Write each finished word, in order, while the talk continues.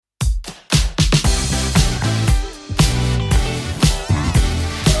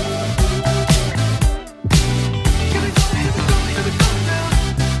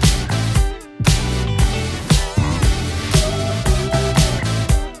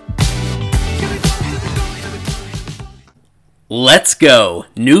Let's go!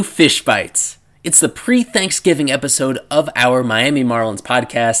 New Fish Bites. It's the pre-Thanksgiving episode of our Miami Marlins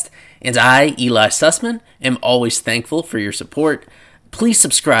podcast, and I, Eli Sussman, am always thankful for your support. Please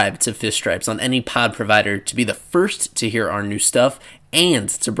subscribe to Fish Stripes on any pod provider to be the first to hear our new stuff and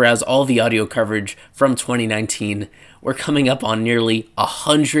to browse all the audio coverage from 2019. We're coming up on nearly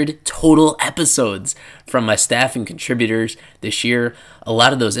 100 total episodes from my staff and contributors this year. A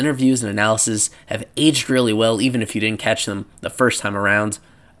lot of those interviews and analysis have aged really well, even if you didn't catch them the first time around.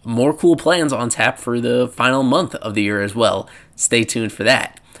 More cool plans on tap for the final month of the year as well. Stay tuned for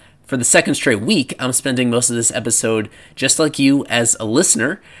that. For the second straight week, I'm spending most of this episode just like you as a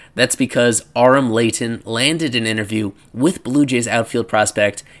listener. That's because Aram Leighton landed an interview with Blue Jays outfield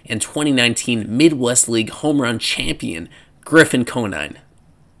prospect and 2019 Midwest League home run champion, Griffin Conine.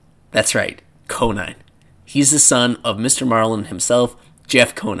 That's right, Conine. He's the son of Mr. Marlin himself,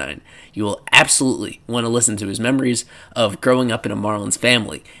 Jeff Conine. You will absolutely want to listen to his memories of growing up in a Marlins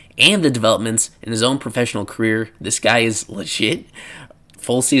family and the developments in his own professional career. This guy is legit.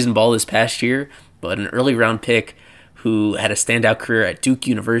 Full season ball this past year, but an early round pick who had a standout career at Duke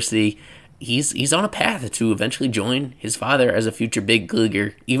University. He's on a path to eventually join his father as a future big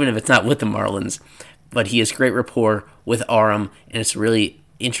leaguer, even if it's not with the Marlins. But he has great rapport with Aram, and it's a really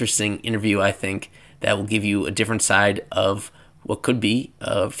interesting interview, I think, that will give you a different side of what could be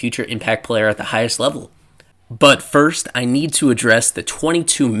a future impact player at the highest level. But first, I need to address the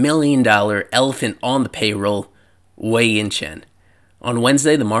 $22 million elephant on the payroll, Wei-Yin Chen. On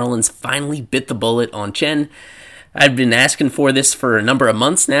Wednesday, the Marlins finally bit the bullet on Chen. I've been asking for this for a number of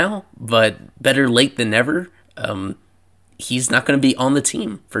months now, but better late than never. He's not going to be on the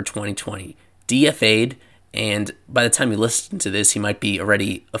team for 2020. DFA'd, and by the time you listen to this, he might be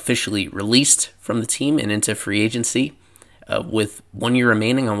already officially released from the team and into free agency with 1 year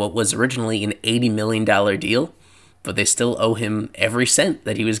remaining on what was originally an $80 million deal. But they still owe him every cent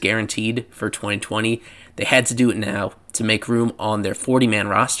that he was guaranteed for 2020. They had to do it now to make room on their 40-man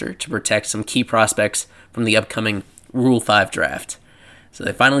roster to protect some key prospects from the upcoming Rule 5 draft. So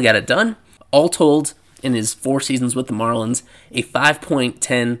they finally got it done. All told, in his 4 seasons with the Marlins, a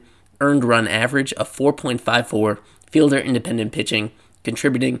 5.10 earned run average, a 4.54 fielder independent pitching,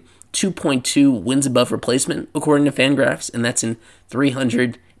 contributing 2.2 wins above replacement, according to Fangraphs, and that's in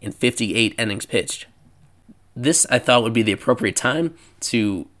 358 innings pitched. This, I thought, would be the appropriate time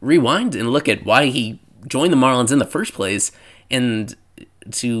to rewind and look at why he joined the Marlins in the first place and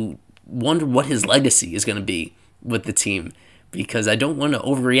to wonder what his legacy is going to be with the team, because I don't want to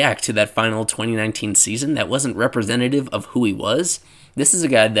overreact to that final 2019 season. That wasn't representative of who he was. This is a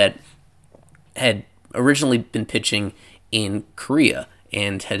guy that had originally been pitching in Korea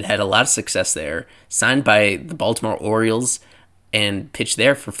and had had a lot of success there, signed by the Baltimore Orioles, and pitched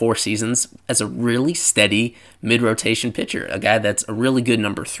there for 4 seasons as a really steady mid-rotation pitcher, a guy that's a really good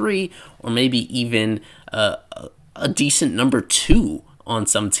number 3, or maybe even a decent number 2 on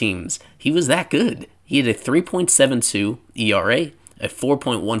some teams. He was that good. He had a 3.72 ERA, a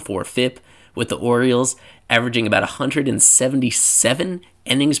 4.14 FIP with the Orioles, averaging about 177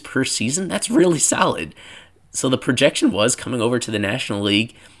 innings per season. That's really solid. So the projection was, coming over to the National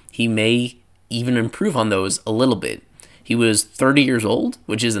League, he may even improve on those a little bit. He was 30 years old,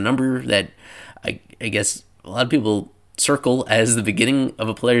 which is a number that I guess a lot of people circle as the beginning of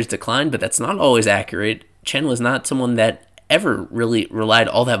a player's decline, but that's not always accurate. Chen was not someone that ever really relied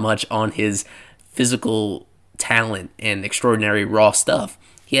all that much on his physical talent and extraordinary raw stuff.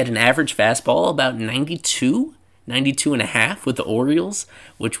 He had an average fastball about 92 and a half with the Orioles,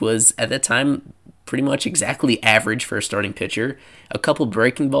 which was at that time pretty much exactly average for a starting pitcher. A couple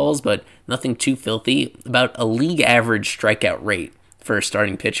breaking balls, but nothing too filthy. About a league average strikeout rate for a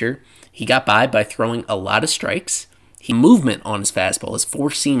starting pitcher. He got by throwing a lot of strikes. Movement on his fastball, his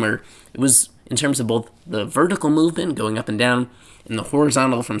four-seamer, it was in terms of both the vertical movement going up and down and the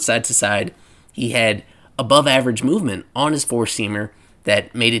horizontal from side to side. He had above average movement on his four-seamer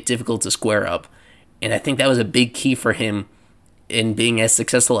that made it difficult to square up. And I think that was a big key for him in being as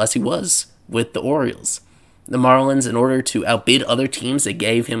successful as he was with the Orioles. The Marlins, in order to outbid other teams, they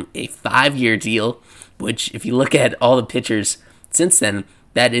gave him a 5-year deal, which if you look at all the pitchers since then,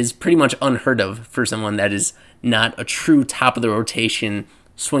 that is pretty much unheard of for someone that is not a true top-of-the-rotation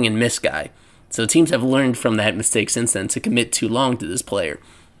swing and miss guy. So teams have learned from that mistake since then to commit too long to this player.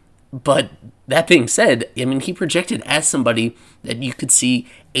 But that being said, I mean, he projected as somebody that you could see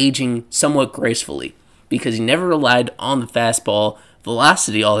aging somewhat gracefully because he never relied on the fastball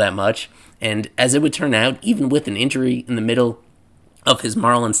velocity all that much. And as it would turn out, even with an injury in the middle of his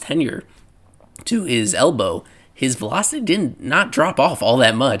Marlins tenure to his elbow, his velocity did not drop off all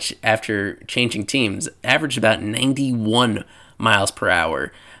that much after changing teams. Averaged about 91 miles per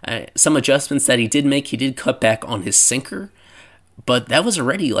hour. Some adjustments that he did make, he did cut back on his sinker, but that was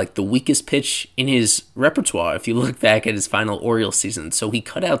already like the weakest pitch in his repertoire if you look back at his final Orioles season. So he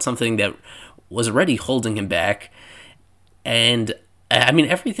cut out something that was already holding him back. And I mean,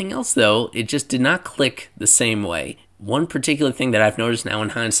 everything else, though, it just did not click the same way. One particular thing that I've noticed now in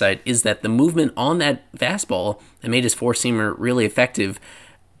hindsight is that the movement on that fastball that made his four-seamer really effective,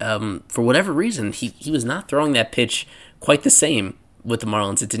 for whatever reason, he was not throwing that pitch quite the same with the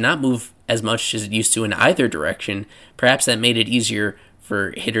Marlins. It did not move as much as it used to in either direction. Perhaps that made it easier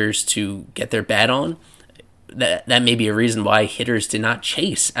for hitters to get their bat on. That may be a reason why hitters did not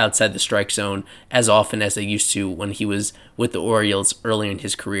chase outside the strike zone as often as they used to when he was with the Orioles early in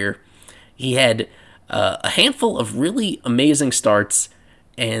his career. He had a handful of really amazing starts,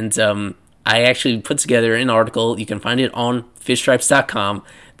 and I actually put together an article. You can find it on fishstripes.com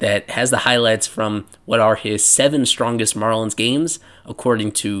that has the highlights from what are his 7 strongest Marlins games,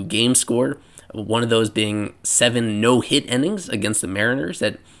 according to GameScore. One of those being 7 no-hit innings against the Mariners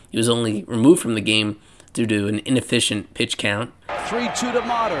that he was only removed from the game due to an inefficient pitch count. 3-2 to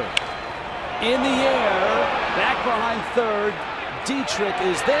Motter. In the air, back behind third. Dietrich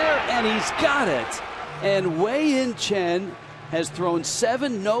is there, and he's got it. And Wei-Yin Chen has thrown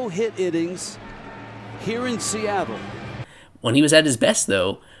 7 no-hit innings here in Seattle. When he was at his best,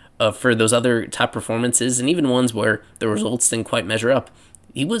 though, for those other top performances, and even ones where the results didn't quite measure up,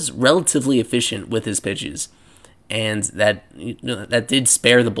 he was relatively efficient with his pitches. And that did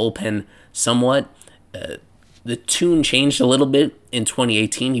spare the bullpen somewhat. The tune changed a little bit in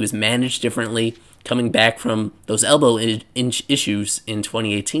 2018. He was managed differently. Coming back from those elbow issues in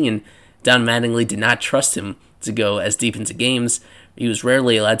 2018, Don Mattingly did not trust him to go as deep into games. He was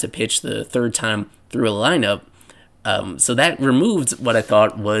rarely allowed to pitch the third time through a lineup. So that removed what I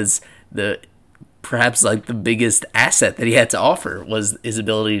thought was perhaps like the biggest asset that he had to offer, was his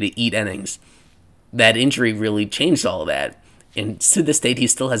ability to eat innings. That injury really changed all of that. And to this date, he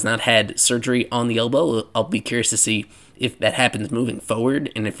still has not had surgery on the elbow. I'll be curious to see if that happens moving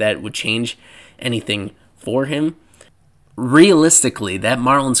forward and if that would change anything for him. Realistically, that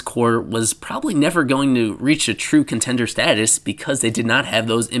Marlins core was probably never going to reach a true contender status because they did not have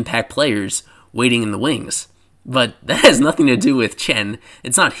those impact players waiting in the wings. But that has nothing to do with Chen.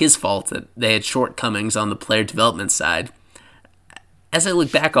 It's not his fault that they had shortcomings on the player development side. As I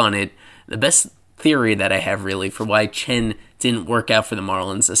look back on it, the best theory that I have really for why Chen didn't work out for the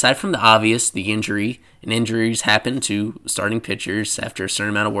Marlins, aside from the obvious, the injury, and injuries happen to starting pitchers after a certain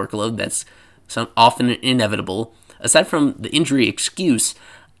amount of workload, that's often inevitable. Aside from the injury excuse,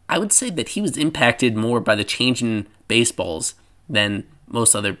 I would say that he was impacted more by the change in baseballs than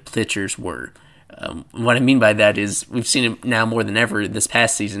most other pitchers were. What I mean by that is we've seen it now more than ever this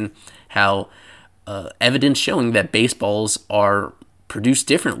past season, how evidence showing that baseballs are produced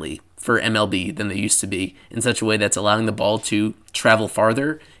differently for MLB than they used to be, in such a way that's allowing the ball to travel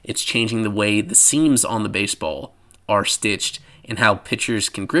farther. It's changing the way the seams on the baseball are stitched and how pitchers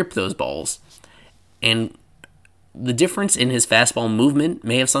can grip those balls. And the difference in his fastball movement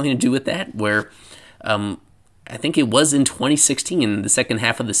may have something to do with that, where I think it was in 2016, the second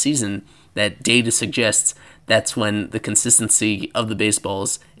half of the season, that data suggests that's when the consistency of the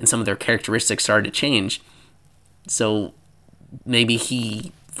baseballs and some of their characteristics started to change. So maybe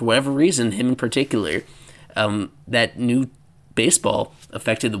he, for whatever reason, him in particular, that new baseball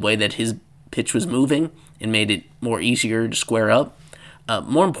affected the way that his pitch was moving and made it more easier to square up.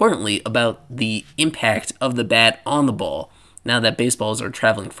 More importantly, about the impact of the bat on the ball. Now that baseballs are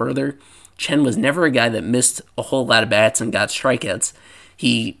traveling further, Chen was never a guy that missed a whole lot of bats and got strikeouts.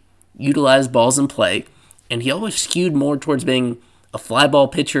 He utilized balls in play, and he always skewed more towards being a fly ball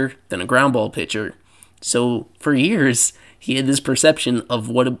pitcher than a ground ball pitcher. So for years, he had this perception of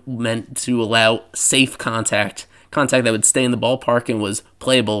what it meant to allow safe contact that would stay in the ballpark and was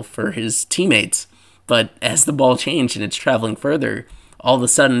playable for his teammates. But as the ball changed and it's traveling further, all of a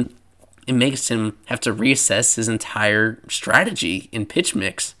sudden, it makes him have to reassess his entire strategy in pitch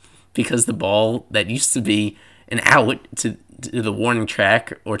mix, because the ball that used to be an out to the warning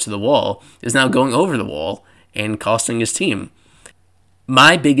track or to the wall is now going over the wall and costing his team.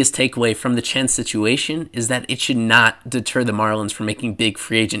 My biggest takeaway from the Chen situation is that it should not deter the Marlins from making big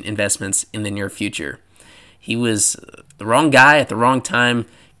free agent investments in the near future. He was the wrong guy at the wrong time,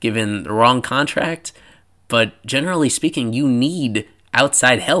 given the wrong contract, but generally speaking, you need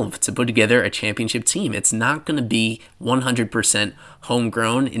outside help to put together a championship team. It's not going to be 100%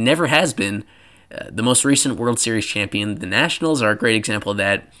 homegrown. It never has been. The most recent World Series champion, the Nationals, are a great example of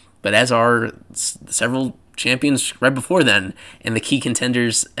that, but as are several champions right before then, and the key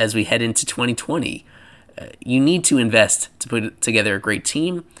contenders as we head into 2020. You need to invest to put together a great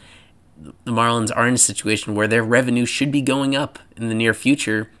team. The Marlins are in a situation where their revenue should be going up in the near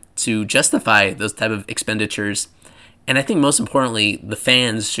future to justify those type of expenditures. And I think most importantly, the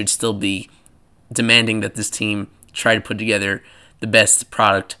fans should still be demanding that this team try to put together the best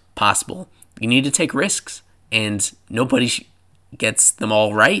product possible. You need to take risks, and nobody gets them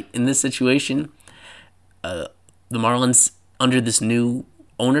all right in this situation. The Marlins, under this new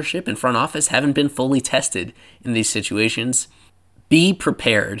ownership and front office, haven't been fully tested in these situations. Be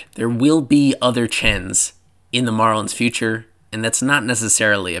prepared. There will be other Chens in the Marlins' future, and that's not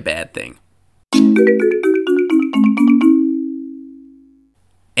necessarily a bad thing.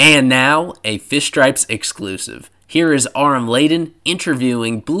 And now, a Fish Stripes exclusive. Here is Aram Layden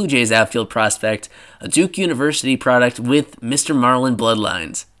interviewing Blue Jays outfield prospect, a Duke University product with Mr. Marlin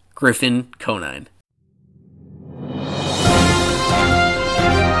bloodlines, Griffin Conine.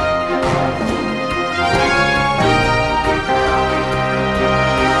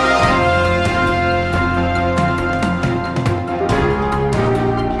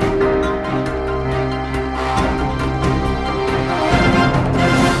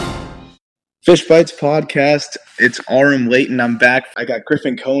 Fish Bites podcast. It's Aram Layton. I'm back. I got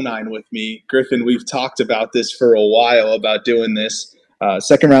Griffin Conine with me. Griffin, we've talked about this for a while, about doing this.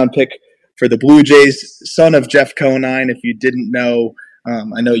 Second round pick for the Blue Jays, son of Jeff Conine. If you didn't know,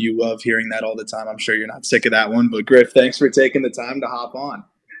 I know you love hearing that all the time. I'm sure you're not sick of that one. But Griff, thanks for taking the time to hop on.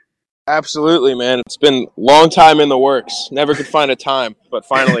 Absolutely, man. It's been a long time in the works. Never could find a time, but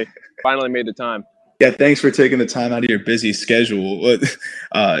finally made the time. Yeah, thanks for taking the time out of your busy schedule.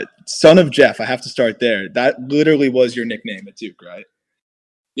 Son of Jeff, I have to start there. That literally was your nickname at Duke, right?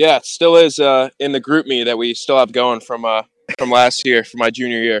 Yeah, it still is in the group me that we still have going from last year, from my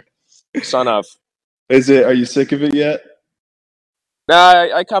junior year. Son of. Is it? Are you sick of it yet? Nah,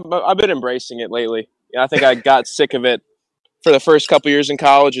 I've been embracing it lately. I think I got sick of it for the first couple years in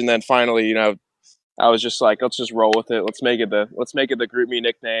college, and then finally, I was just like, let's just roll with it. Let's make it the group me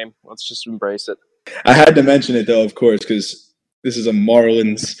nickname. Let's just embrace it. I had to mention it though, of course, because this is a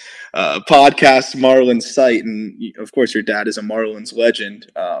Marlins podcast, Marlins site, and of course your dad is a Marlins legend.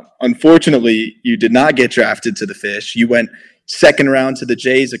 Unfortunately, you did not get drafted to the Fish. You went second round to the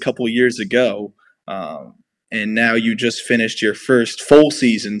Jays a couple years ago, and now you just finished your first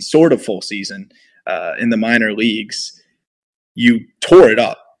sort of full season in the minor leagues. You tore it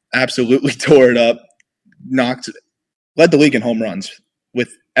up, absolutely tore it up, led the league in home runs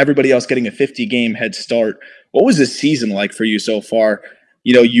with everybody else getting a 50-game head start. What was this season like for you so far?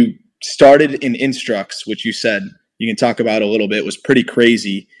 You started in Instructs, which you said you can talk about a little bit, was pretty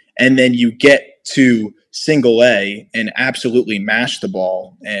crazy. And then you get to Single A and absolutely mash the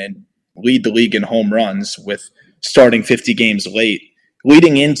ball and lead the league in home runs with starting 50 games late.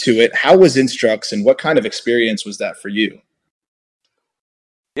 Leading into it, how was Instructs and what kind of experience was that for you?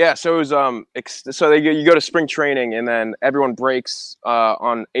 Yeah, so it was you go to spring training, and then everyone breaks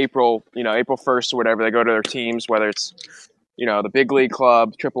on April 1st or whatever. They go to their teams, whether it's the big league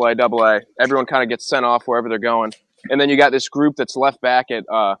club, AAA, AA. Everyone kind of gets sent off wherever they're going, and then you got this group that's left back at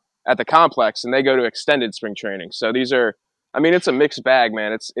the complex, and they go to extended spring training. So these are, it's a mixed bag,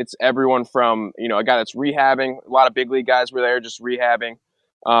 man. It's everyone from a guy that's rehabbing. A lot of big league guys were there just rehabbing.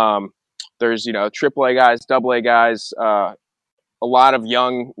 There's AAA guys, AA guys. A lot of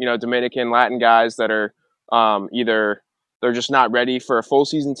young, Dominican, Latin guys that are either they're just not ready for a full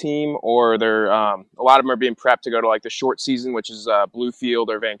season team, or they're a lot of them are being prepped to go to like the short season, which is Bluefield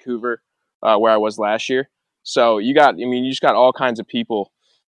or Vancouver, where I was last year. So you just got all kinds of people,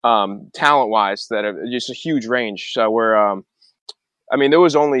 talent wise, that are just a huge range. So there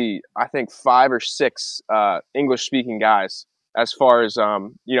was only I think 5 or 6 English speaking guys as far as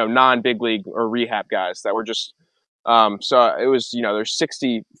non big league or rehab guys that were just. So it was, there's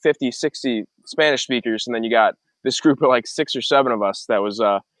 60 Spanish speakers, and then you got this group of like 6 or 7 of us. That was,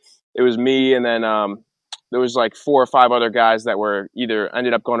 it was me, and then there was like 4 or 5 other guys that were either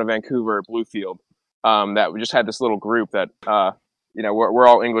ended up going to Vancouver or Bluefield. That we just had this little group that, we're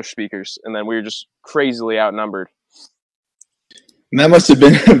all English speakers, and then we were just crazily outnumbered. And that must have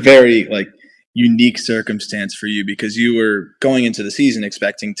been a very unique circumstance for you, because you were going into the season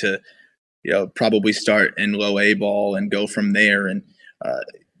expecting to probably start in low A ball and go from there. And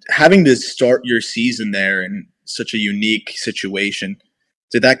having to start your season there in such a unique situation,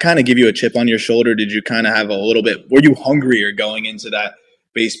 did that kind of give you a chip on your shoulder? Did you kind of have were you hungrier going into that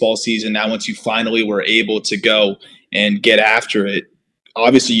baseball season now once you finally were able to go and get after it?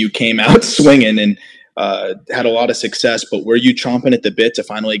 Obviously, you came out swinging and had a lot of success, but were you chomping at the bit to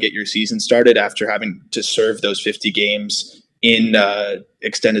finally get your season started after having to serve those 50 games in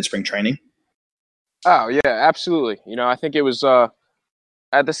extended spring training? Oh yeah, absolutely. I think it was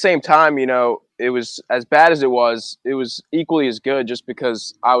at the same time, it was as bad as it was equally as good just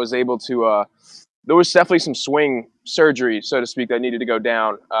because I was able to there was definitely some swing surgery, so to speak, that needed to go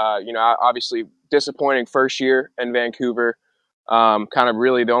down. Obviously disappointing first year in Vancouver. Kind of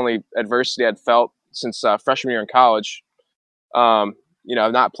really the only adversity I'd felt since freshman year in college.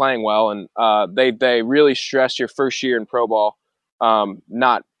 Not playing well, and they really stress your first year in pro ball.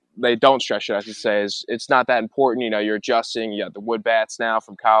 Not They don't stress it, I should say. It's not that important. You're adjusting. You got the wood bats now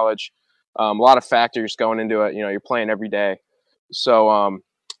from college. A lot of factors going into it. You're playing every day, so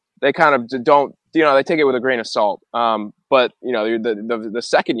they kind of don't. They take it with a grain of salt. But the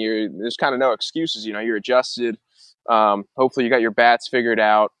second year, there's kind of no excuses. You're adjusted. Hopefully, you got your bats figured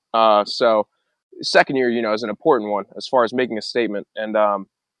out. So second year, is an important one as far as making a statement. And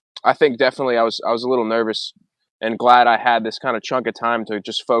I think definitely I was a little nervous and glad I had this kind of chunk of time to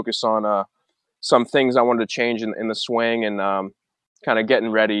just focus on some things I wanted to change in the swing and kind of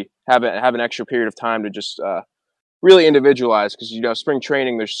getting ready, have an extra period of time to just really individualize because spring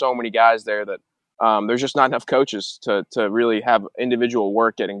training, there's so many guys there that there's just not enough coaches to really have individual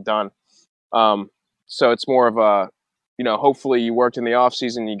work getting done. So it's more of a hopefully you worked in the off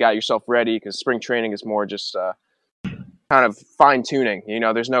season, you got yourself ready because spring training is more just kind of fine tuning.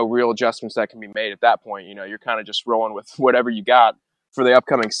 There's no real adjustments that can be made at that point. You're kind of just rolling with whatever you got for the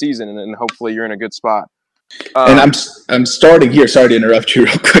upcoming season, and hopefully you're in a good spot. And I'm starting here. Sorry to interrupt you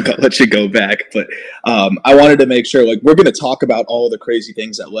real quick. I'll let you go back. But I wanted to make sure, we're going to talk about all the crazy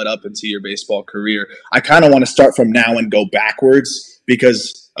things that led up into your baseball career. I kind of want to start from now and go backwards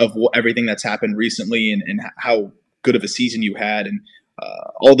because of everything that's happened recently and how good of a season you had and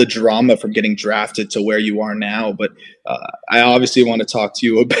all the drama from getting drafted to where you are now. But I obviously want to talk to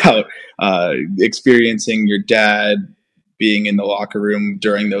you about experiencing your dad being in the locker room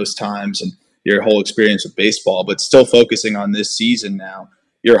during those times and your whole experience with baseball, but still focusing on this season now.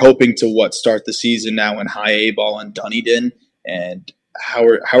 You're hoping to start the season now in high A ball in Dunedin, and how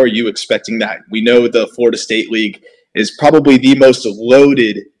are you expecting that? We know the Florida State League is probably the most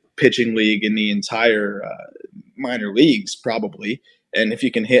loaded pitching league in the entire minor leagues, probably. And if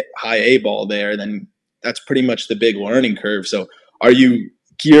you can hit high A ball there, then that's pretty much the big learning curve. So are you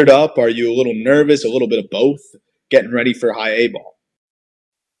geared up? Are you a little nervous? A little bit of both, getting ready for high A ball?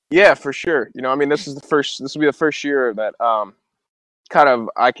 Yeah, for sure. This will be the first year that kind of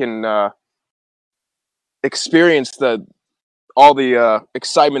I can experience all the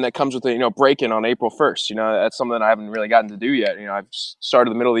excitement that comes with it, breaking on April 1st. That's something I haven't really gotten to do yet. I've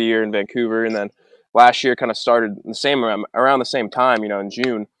started the middle of the year in Vancouver, and then last year kind of started around the same time, in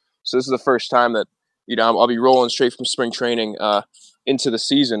June. So this is the first time that, I'll be rolling straight from spring training into the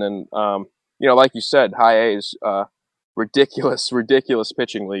season. And, like you said, high A is ridiculous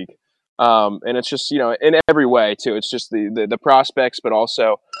pitching league. And it's just, in every way too. It's just the prospects, but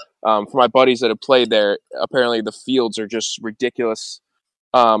also for my buddies that have played there, apparently the fields are just ridiculous.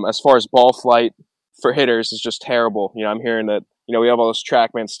 As far as ball flight for hitters is just terrible. I'm hearing that, we have all this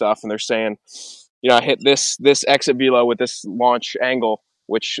TrackMan stuff and they're saying, I hit this exit velo with this launch angle,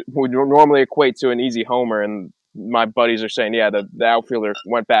 which would normally equate to an easy homer. And my buddies are saying, yeah, the outfielder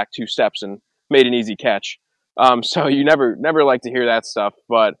went back 2 steps and made an easy catch. So you never like to hear that stuff.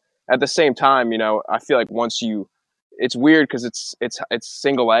 But at the same time, I feel like it's weird because it's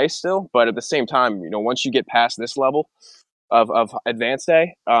single A still. But at the same time, once you get past this level of advanced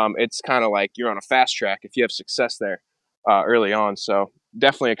A, it's kind of like you're on a fast track if you have success there early on. So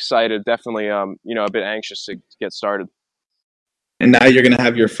definitely excited, definitely a bit anxious to get started. And now you're going to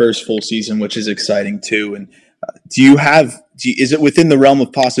have your first full season, which is exciting too. And is it within the realm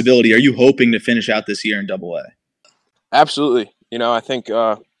of possibility? Are you hoping to finish out this year in Double A? Absolutely. I think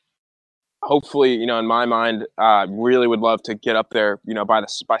hopefully, in my mind, really would love to get up there, by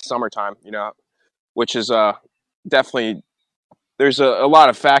summertime, which is definitely, there's a lot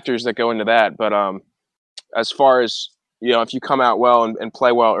of factors that go into that. But as far as, if you come out well and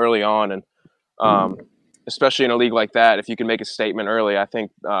play well early on, and especially in a league like that, if you can make a statement early, I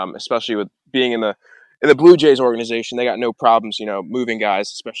think, especially with being in the Blue Jays organization, they got no problems, moving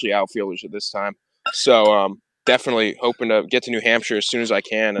guys, especially outfielders at this time. So definitely hoping to get to New Hampshire as soon as I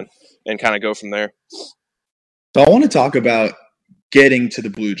can and kind of go from there. So I want to talk about getting to the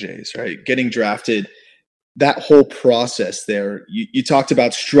Blue Jays, right? Getting drafted, that whole process there. You talked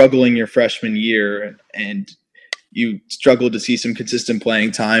about struggling your freshman year and you struggled to see some consistent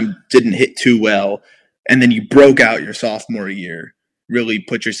playing time, didn't hit too well, and then you broke out your sophomore year, really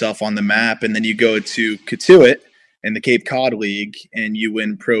put yourself on the map, and then you go to Cotuit in the Cape Cod League and you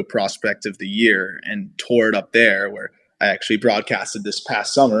win Pro Prospect of the Year and tore it up there, where I actually broadcasted this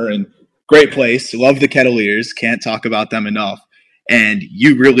past summer, and great place. Love the Kettleers. Can't talk about them enough. And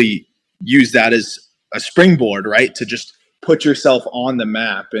you really use that as a springboard, right, to just put yourself on the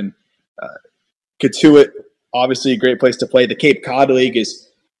map. And Cotuit, obviously a great place to play. The Cape Cod League is,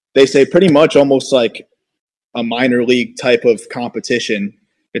 they say, pretty much almost like a minor league type of competition.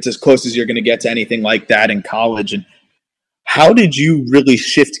 It's as close as you're going to get to anything like that in college. And how did you really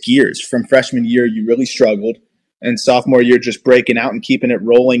shift gears from freshman year? You really struggled, and sophomore year just breaking out and keeping it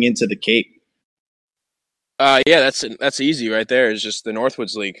rolling into the Cape. Yeah, that's easy right there. It's just the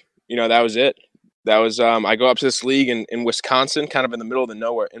Northwoods League. That was it. That was I go up to this league in Wisconsin, kind of in the middle of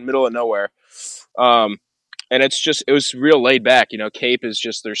nowhere. And it was real laid back. Cape is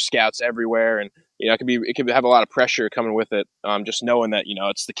just, there's scouts everywhere, and it could have a lot of pressure coming with it. Just knowing that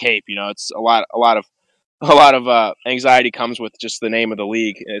it's the Cape. It's a lot of anxiety comes with just the name of the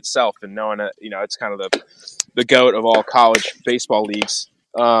league in itself, and knowing that it's kind of the GOAT of all college baseball leagues.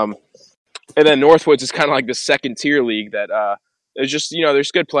 And then Northwoods is kind of like the second tier league that there's just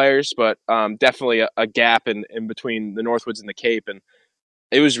there's good players, but definitely a gap in between the Northwoods and the Cape. And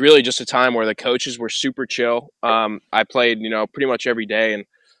it was really just a time where the coaches were super chill. I played pretty much every day,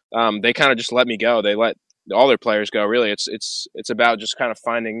 and they kind of just let me go. They let all their players go. Really, it's about just kind of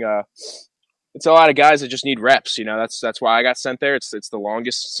finding. It's a lot of guys that just need reps. That's why I got sent there. It's the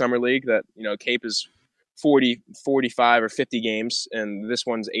longest summer league that Cape is 40, 45 or 50 games, and this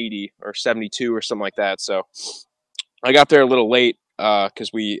one's 80 or 72 or something like that. So I got there a little late because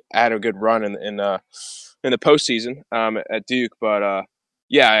we had a good run in the postseason at Duke. But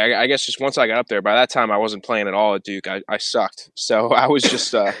yeah, I guess just once I got up there, by that time I wasn't playing at all at Duke. I sucked. So I was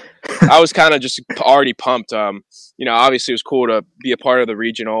just I was kind of just already pumped. Obviously it was cool to be a part of the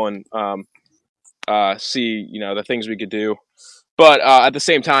regional and see the things we could do. But at the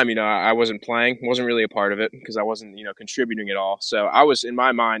same time, I wasn't playing, wasn't really a part of it because I wasn't, contributing at all. So I was, in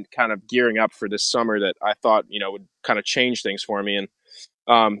my mind, kind of gearing up for this summer that I thought, would kind of change things for me.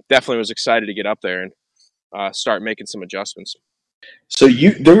 And definitely was excited to get up there and start making some adjustments. So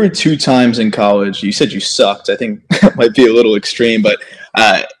there were 2 times in college. You said you sucked. I think that might be a little extreme. But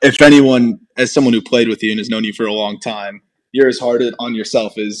if anyone, as someone who played with you and has known you for a long time, you're as hard on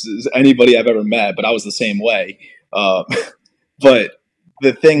yourself as anybody I've ever met. But I was the same way. But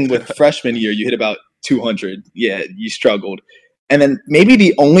the thing with freshman year, you hit about 200. Yeah, you struggled. And then maybe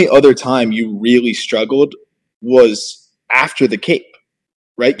the only other time you really struggled was after the Cape,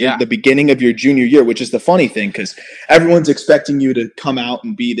 right? Yeah. The beginning of your junior year, which is the funny thing because everyone's expecting you to come out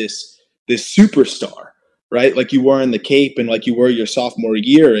and be this superstar, right? Like you were in the Cape and like you were your sophomore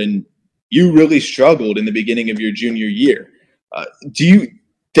year, and you really struggled in the beginning of your junior year. Do you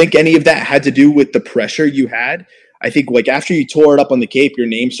think any of that had to do with the pressure you had? I think like after you tore it up on the Cape, your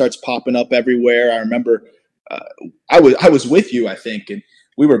name starts popping up everywhere. I remember I was with you, I think, and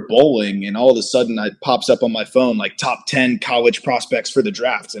we were bowling, and all of a sudden it pops up on my phone like top 10 college prospects for the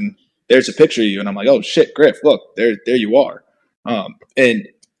draft, and there's a picture of you, and I'm like, oh shit, Griff, look, there you are. And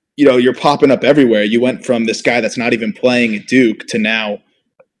you're popping up everywhere. You went from this guy that's not even playing at Duke to now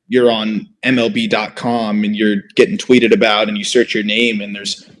you're on MLB.com and you're getting tweeted about, and you search your name and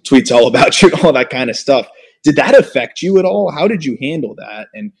there's tweets all about you, all that kind of stuff. Did that affect you at all? How did you handle that?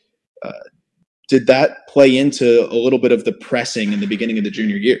 And did that play into a little bit of the pressing in the beginning of the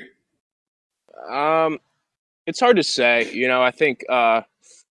junior year? It's hard to say. I think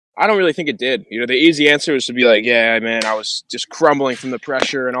I don't really think it did. The easy answer is to be like, yeah, man, I was just crumbling from the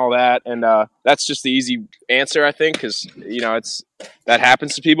pressure and all that. And that's just the easy answer, I think, because, that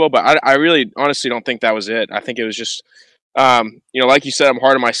happens to people. But I really honestly don't think that was it. I think it was just, like you said, I'm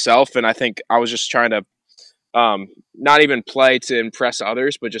hard on myself. And I think I was just trying to not even play to impress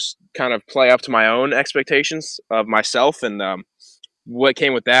others, but just kind of play up to my own expectations of myself. And what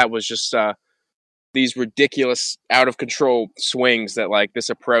came with that was just these ridiculous, out of control swings that like this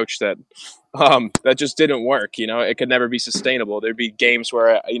approach that that just didn't work. It could never be sustainable. There'd be games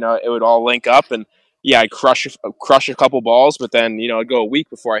where it would all link up, and yeah, I'd crush a couple balls, but then it'd go a week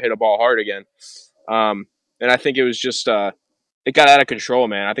before I hit a ball hard again. And I think it was just it got out of control,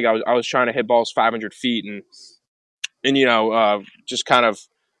 man. I think I was trying to hit balls 500 feet and just kind of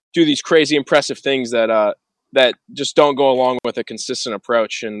do these crazy impressive things that just don't go along with a consistent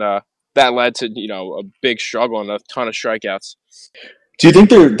approach. And that led to, a big struggle and a ton of strikeouts. Do you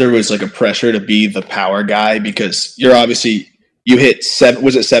think there was like a pressure to be the power guy? Because you hit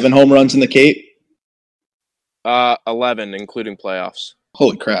 7 home runs in the Cape? 11, including playoffs.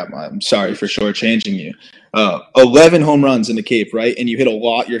 Holy crap, I'm sorry for shortchanging you. 11 home runs in the Cape, right? And you hit a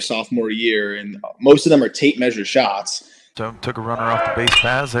lot your sophomore year, and most of them are tape measure shots. So took a runner off the base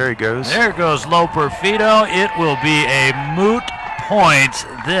paths. There he goes. There goes Loper Fido. It will be a moot point.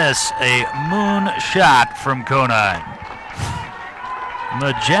 This a moon shot from Conine.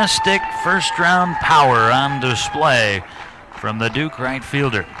 Majestic first-round power on display from the Duke right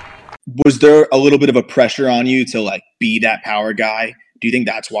fielder. Was there a little bit of a pressure on you to like be that power guy? Do you think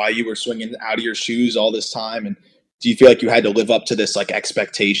that's why you were swinging out of your shoes all this time? And do you feel like you had to live up to this like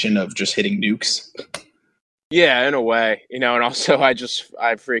expectation of just hitting nukes? Yeah, in a way, and also I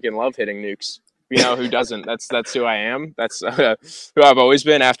freaking love hitting nukes. Who doesn't? That's who I am. That's who I've always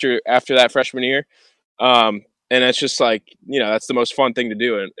been after that freshman year. And it's just like, that's the most fun thing to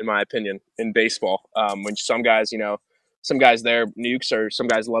do in my opinion in baseball. When some guys, they're nukes, or some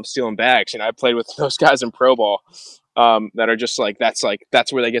guys love stealing bags. I played with those guys in pro ball that are just that's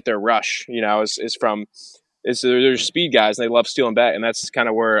where they get their rush. They're speed guys and they love stealing bags, and that's kind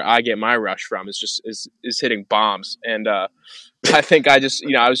of where I get my rush from. Is hitting bombs, and I think I just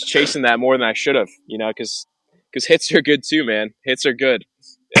I was chasing that more than I should have. Because hits are good too, man. Hits are good,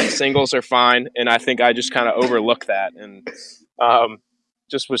 and singles are fine. And I think I just kind of overlooked that, and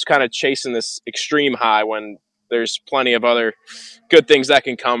just was kind of chasing this extreme high when there's plenty of other good things that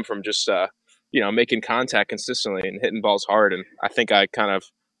can come from just making contact consistently and hitting balls hard. And I think I kind of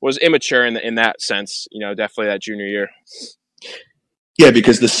was immature in that sense, definitely that junior year. Yeah,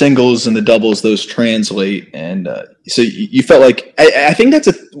 because the singles and the doubles, those translate. And so you felt like, I think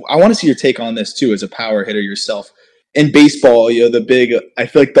I want to see your take on this too, as a power hitter yourself. In baseball, I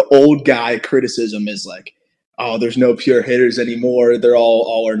feel like the old guy criticism is like, oh, there's no pure hitters anymore. They're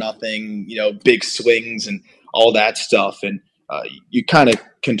all or nothing, big swings and all that stuff. And you kind of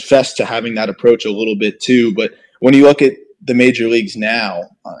confess to having that approach a little bit too. But when you look at the major leagues now,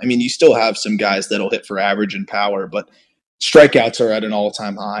 you still have some guys that'll hit for average and power, but strikeouts are at an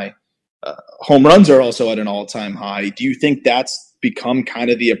all-time high. Home runs are also at an all-time high. Do you think that's become kind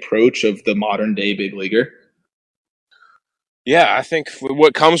of the approach of the modern-day big leaguer? Yeah, I think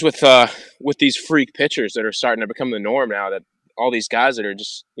what comes with these freak pitchers that are starting to become the norm now, that all these guys that are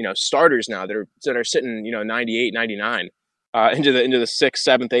just starters now that are sitting 98, 99 into the 6th,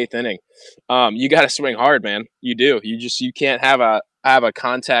 7th, 8th inning. You got to swing hard, man. You do. You can't have a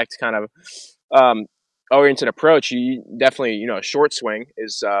contact kind of oriented approach. You definitely a short swing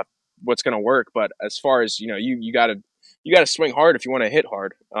is what's going to work. But as far as you got to swing hard if you want to hit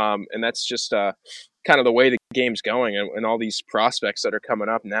hard. And that's just kind of the way the game's going, and all these prospects that are coming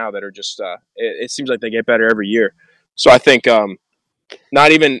up now that are just it seems like they get better every year. So I think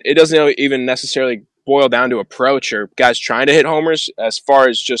it doesn't even necessarily boil down to approach or guys trying to hit homers, as far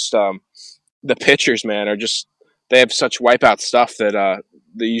as just the pitchers, man, are just, they have such wipeout stuff that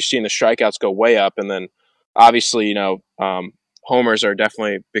you see in the strikeouts go way up. And then obviously, homers are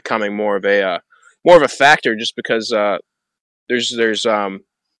definitely becoming more of a factor, just because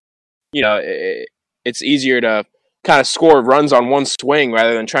it's easier to kind of score runs on one swing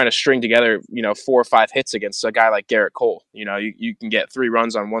rather than trying to string together 4 or 5 hits against a guy like Garrett Cole. You can get 3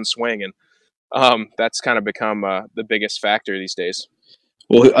 runs on one swing, and that's kind of become the biggest factor these days.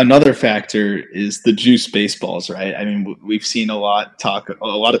 Well, another factor is the juice baseballs, right? We've seen a lot of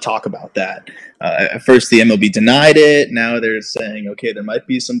talk about that. At first, the MLB denied it. Now they're saying, okay, there might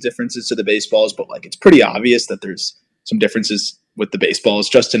be some differences to the baseballs, but it's pretty obvious that there's some differences with the baseballs.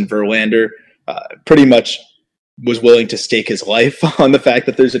 Justin Verlander pretty much was willing to stake his life on the fact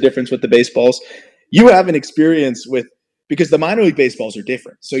that there's a difference with the baseballs. You have an experience because the minor league baseballs are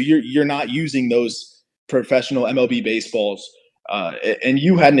different. So you're not using those professional MLB baseballs. And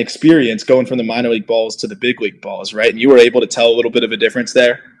you had an experience going from the minor league balls to the big league balls, right? And you were able to tell a little bit of a difference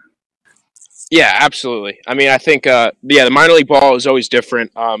there. Yeah, absolutely. I think, the minor league ball is always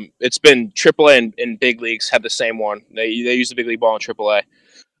different. It's been AAA and big leagues have the same one. They use the big league ball in AAA.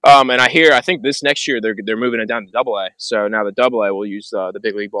 And I think this next year they're moving it down to AA. So now the AA will use the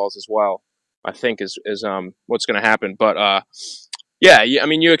big league balls as well, I think is what's going to happen. But,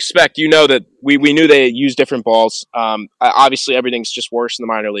 you expect, that we knew they use different balls. Obviously everything's just worse in the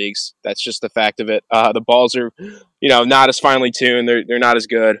minor leagues. That's just the fact of it. The balls are, not as finely tuned. They're not as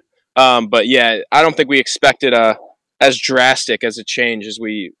good. But yeah, I don't think we expected as drastic as a change as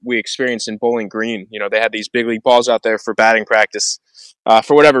we experienced in Bowling Green. They had these big league balls out there for batting practice.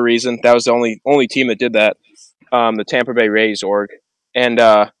 For whatever reason, that was the only team that did that. The Tampa Bay Rays org. And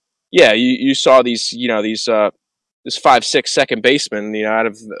you saw these, this 5'6" second baseman, out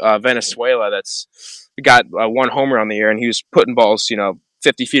of Venezuela that's got 1 homer on the year, and he was putting balls,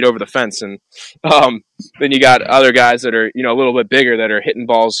 50 feet over the fence. And then you got other guys that are, a little bit bigger that are hitting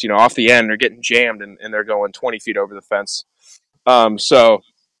balls, off the end or getting jammed, and they're going 20 feet over the fence. So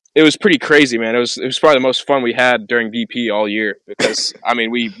it was pretty crazy, man. It was probably the most fun we had during BP all year, because,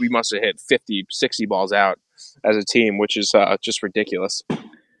 we must have hit 50, 60 balls out. as a team, which is just ridiculous.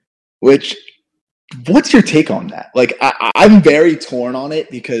 What's your take on that? Like, I'm very torn on it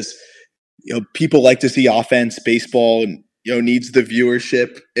because, people like to see offense. Baseball, needs the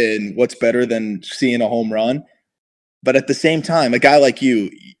viewership, and what's better than seeing a home run? But at the same time, a guy like you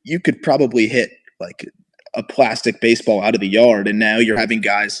could probably hit like a plastic baseball out of the yard, and now you're having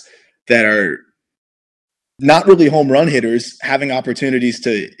guys that are not really home run hitters having opportunities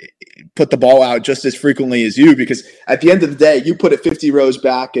to put the ball out just as frequently as you, because at the end of the day, you put it 50 rows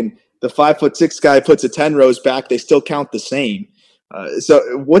back and the 5'6" guy puts it 10 rows back, they still count the same.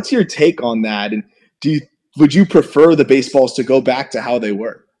 So what's your take on that? And would you prefer the baseballs to go back to how they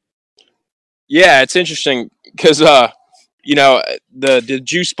were? Yeah, it's interesting because, the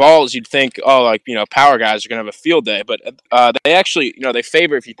juice balls, you'd think, power guys are going to have a field day. But they actually, they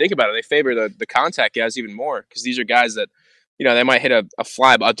favor, if you think about it, they favor the contact guys even more because these are guys that, they might hit a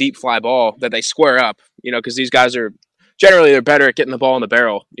deep fly ball that they square up, because these guys are generally they're better at getting the ball in the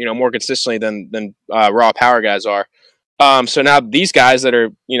barrel, more consistently than raw power guys are. So now these guys that are,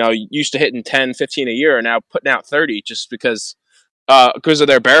 used to hitting 10, 15 a year are now putting out 30 just because of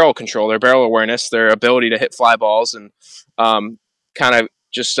their barrel control, their barrel awareness, their ability to hit fly balls and kind of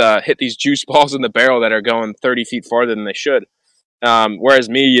just hit these juice balls in the barrel that are going 30 feet farther than they should. Whereas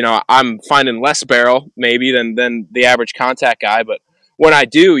me, I'm finding less barrel maybe than the average contact guy, but when I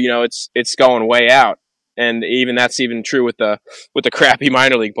do, it's going way out, and that's even true with the crappy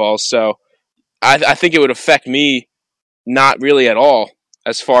minor league balls. So I think it would affect me not really at all.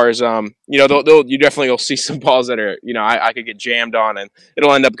 As far as you definitely will see some balls that are I could get jammed on and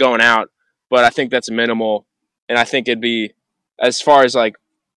it'll end up going out, but I think that's minimal, and I think it'd be, as far as like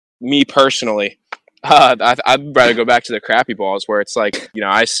me personally, I'd rather go back to the crappy balls where it's like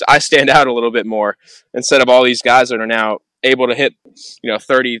I stand out a little bit more instead of all these guys that are now able to hit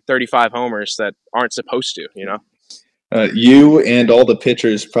 30, 35 homers that aren't supposed to. You and all the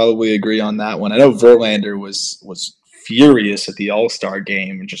pitchers probably agree on that one. I know Verlander was furious at the All-Star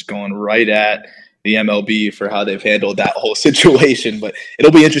game and just going right at the MLB for how they've handled that whole situation. But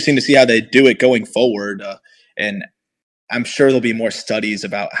it'll be interesting to see how they do it going forward. And I'm sure there'll be more studies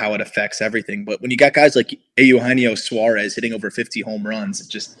about how it affects everything. But when you got guys like Eugenio Suarez hitting over 50 home runs,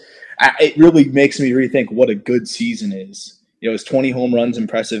 it really makes me rethink what a good season is. Is 20 home runs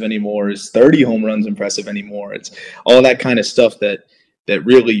impressive anymore? Is 30 home runs impressive anymore? It's all that kind of stuff that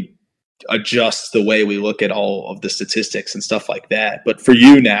really adjusts the way we look at all of the statistics and stuff like that. But for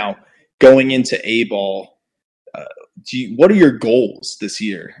you now, going into A-ball, what are your goals this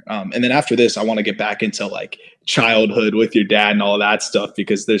year? And then after this, I want to get back into like childhood with your dad and all that stuff,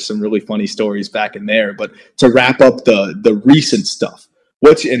 because there's some really funny stories back in there. But to wrap up the recent stuff,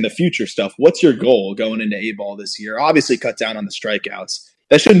 what's in the future stuff? What's your goal going into A-ball this year? Obviously, cut down on the strikeouts.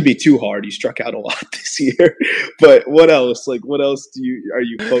 That shouldn't be too hard. You struck out a lot this year, but what else? Like, what else are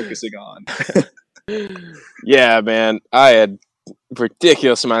you focusing on? Yeah, man, I had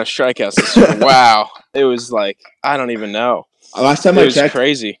ridiculous amount of strikeouts this year. Wow, it was like I don't even know. Last time I checked,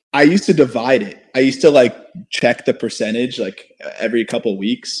 crazy. I used to divide it. I used to like check the percentage like every couple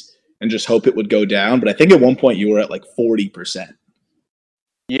weeks and just hope it would go down. But I think at one point you were at like 40%.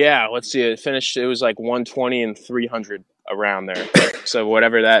 Yeah, let's see. It was like 120 and 300 around there. So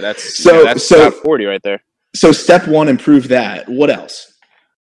whatever that's about 40 right there. So step one, improve that. What else?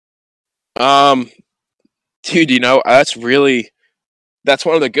 Dude, that's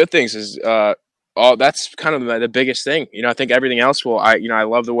one of the good things is that's kind of the biggest thing. I think everything else I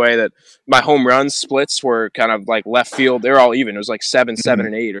love the way that my home run splits were kind of like left field. They're all even. It was like 7, 7,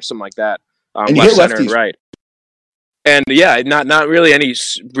 and 8 or something like that. Left, center, and right. And yeah, not really any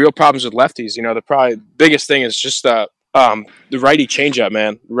real problems with lefties. The probably biggest thing is just the righty changeup,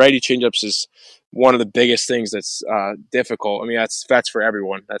 man. Righty changeups is one of the biggest things that's difficult. I mean, that's for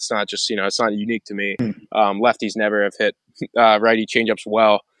everyone. That's not just it's not unique to me. Lefties never have hit righty changeups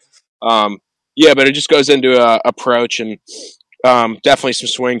well. Yeah, but it just goes into approach and definitely some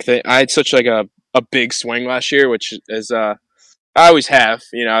swing thing. I had such like a big swing last year, which is I always have.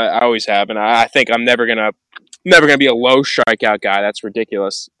 I always have, and I think I'm never gonna be a low strikeout guy. That's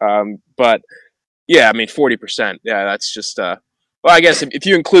ridiculous. But yeah, I mean 40%. Yeah, that's just well, I guess if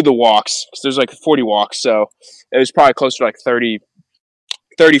you include the walks, because there's like 40 walks, so it was probably closer to like 30,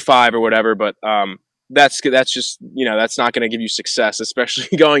 35 or whatever. But that's just that's not going to give you success,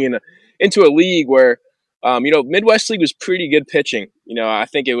 especially going into a league where Midwest League was pretty good pitching. I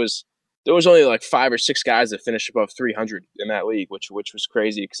think there was only like 5 or 6 guys that finished above 300 in that league, which was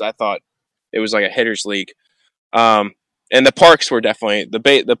crazy because I thought it was like a hitters league. And the parks were definitely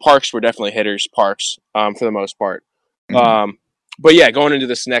the parks were definitely hitters parks for the most part. Mm-hmm. But yeah, going into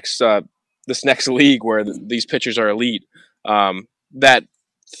this next this next league where these pitchers are elite, that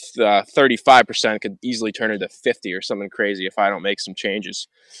 35% could easily turn into 50 or something crazy if I don't make some changes.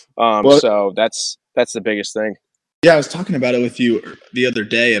 So that's the biggest thing. Yeah, I was talking about it with you the other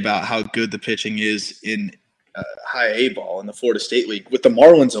day about how good the pitching is in high A ball in the Florida State League. With the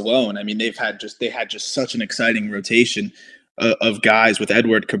Marlins alone, I mean, they had just such an exciting rotation of guys with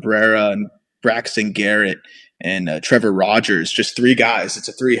Edward Cabrera and Braxton Garrett and Trevor Rogers, just three guys. It's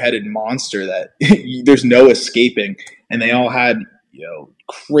a three-headed monster that there's no escaping, and they all had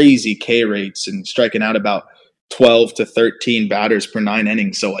crazy K rates and striking out about 12 to 13 batters per 9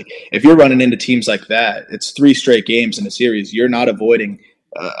 innings. So, like, if you're running into teams like that, it's 3 straight games in a series. You're not avoiding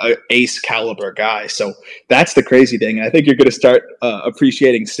an ace caliber guy. So that's the crazy thing. And I think you're going to start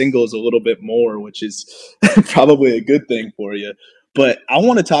appreciating singles a little bit more, which is probably a good thing for you. But I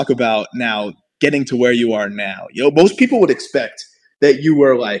want to talk about now getting to where you are now. Most people would expect that you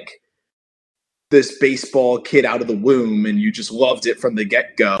were like this baseball kid out of the womb and you just loved it from the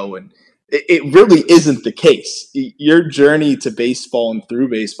get-go. And it really isn't the case. Your journey to baseball and through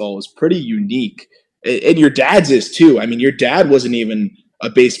baseball is pretty unique. And your dad's is too. I mean, your dad wasn't even a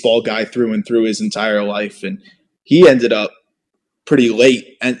baseball guy through and through his entire life. And he ended up pretty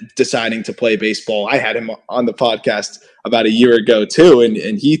late and deciding to play baseball. I had him on the podcast about a year ago too. And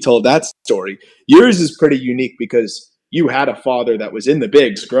he told that story. Yours is pretty unique because you had a father that was in the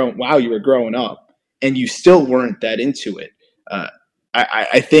bigs while you were growing up, and you still weren't that into it.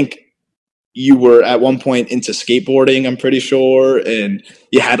 I think you were at one point into skateboarding, I'm pretty sure, and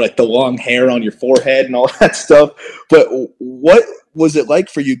you had like the long hair on your forehead and all that stuff. But what was it like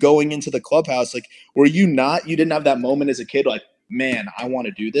for you going into the clubhouse? Like, you didn't have that moment as a kid, like, man, I want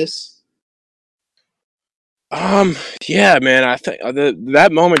to do this? Yeah, man, I think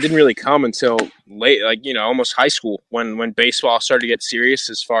that moment didn't really come until late, like, almost high school when baseball started to get serious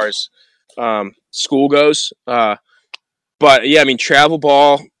as far as school goes. But yeah, I mean, travel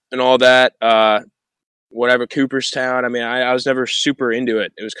ball and all that, whatever, Cooperstown. I mean, I was never super into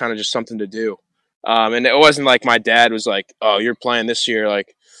it. It was kind of just something to do. And it wasn't like my dad was like, "Oh, you're playing this year,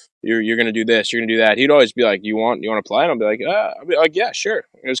 like you're gonna do this, you're gonna do that." He'd always be like, "You want to play?" And I'll be like, "Yeah, sure."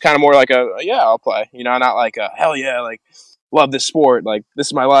 It was kind of more like yeah, I'll play. Not like a hell yeah, like love this sport, like this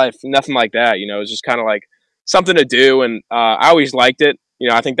is my life. Nothing like that. It was just kind of like something to do, and I always liked it.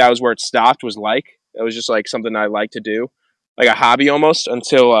 I think that was where it stopped. It was just like something I liked to do, like a hobby almost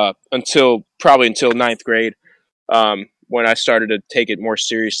until ninth grade, when I started to take it more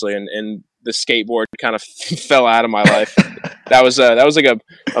seriously, and the skateboard kind of fell out of my life. That was like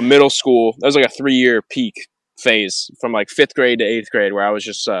a middle school. That was like a 3-year peak phase from like 5th grade to 8th grade where I was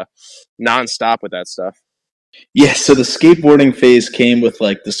just nonstop with that stuff. Yeah, so the skateboarding phase came with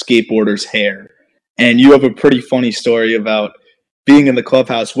like the skateboarder's hair. And you have a pretty funny story about being in the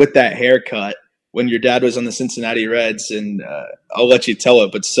clubhouse with that haircut when your dad was on the Cincinnati Reds, and I'll let you tell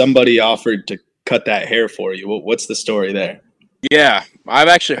it, but somebody offered to cut that hair for you. What's the story there? Yeah, I've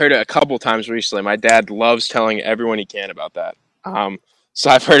actually heard it a couple times recently. My dad loves telling everyone he can about that. So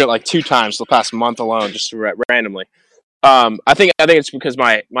I've heard it like 2 times the past month alone, just randomly. I think it's because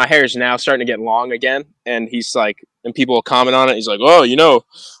my hair is now starting to get long again, and he's like, and people will comment on it. He's like, "Oh,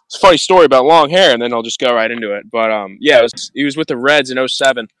 it's a funny story about long hair," and then I'll just go right into it. But yeah, he was with the Reds in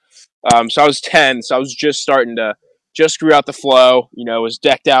 2007. So I was 10, so I was just starting to grew out the flow. Was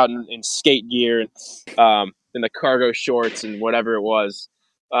decked out in skate gear and in the cargo shorts and whatever it was.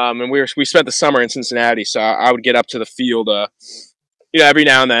 And we spent the summer in Cincinnati, so I would get up to the field, every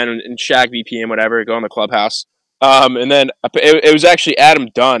now and then and shag VP and whatever, go in the clubhouse. And then it was actually Adam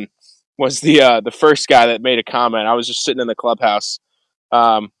Dunn was the first guy that made a comment. I was just sitting in the clubhouse,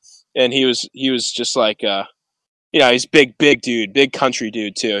 and he was just like, he's big dude, big country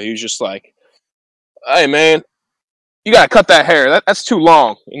dude too. He was just like, "Hey man, you gotta cut that hair. That's too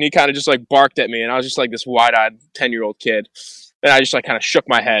long." And he kind of just like barked at me, and I was just like this wide-eyed 10-year-old kid, and I just like kind of shook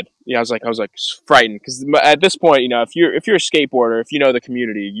my head. I was like frightened because at this point, if you're a skateboarder, if you know the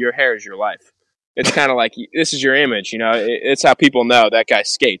community, your hair is your life. It's kind of like this is your image. It's how people know that guy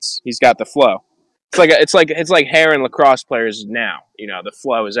skates. He's got the flow. It's like hair and lacrosse players now. The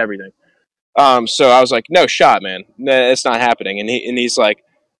flow is everything. So I was like, "No shot, man. It's not happening." And he's like,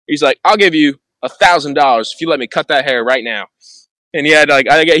 "I'll give you $1,000 if you let me cut that hair right now." And he had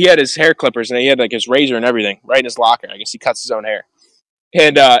he had his hair clippers and he had like his razor and everything right in his locker. I guess he cuts his own hair.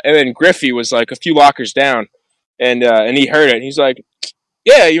 And then Griffey was like a few lockers down, and he heard it. He's like,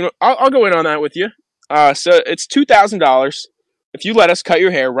 "Yeah, I'll go in on that with you. So it's $2,000 if you let us cut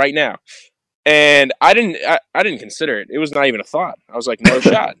your hair right now." And I didn't consider it. It was not even a thought. I was like, "No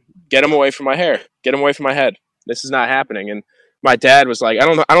shot. Get him away from my hair. Get him away from my head. This is not happening." And my dad was like, I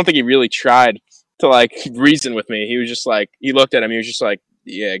don't think he really tried to like reason with me. He was just like, he looked at him. He was just like,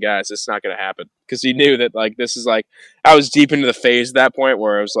 yeah, guys, it's not going to happen. Because he knew that like, this is like, I was deep into the phase at that point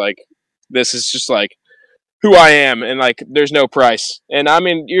where I was like, this is just like who I am. And like, there's no price. And I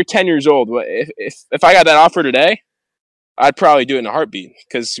mean, you're 10 years old. If I got that offer today, I'd probably do it in a heartbeat,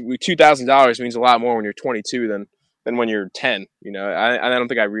 because $2,000 means a lot more when you're 22 than when you're 10. You know, I don't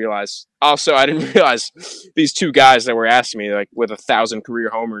think I realized. Also, I didn't realize these two guys that were asking me, like, with 1,000 career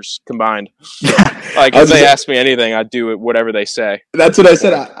homers combined. Like, if they asked me anything, I'd do it, whatever they say. That's what I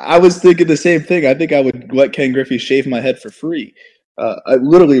said. I was thinking the same thing. I think I would let Ken Griffey shave my head for free.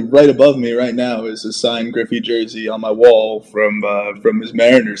 Literally right above me right now is a signed Griffey jersey on my wall from his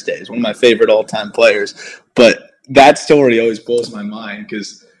Mariners days. One of my favorite all-time players. But that story always blows my mind,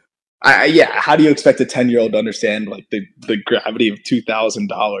 because how do you expect a 10-year-old to understand like the gravity of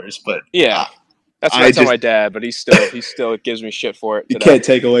 $2,000? But yeah, that's what I tell my dad, but he still gives me shit for it today. You can't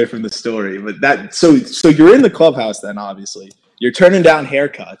take away from the story. But that so you're in the clubhouse then, obviously. You're turning down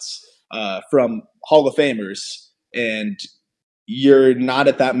haircuts from Hall of Famers, and you're not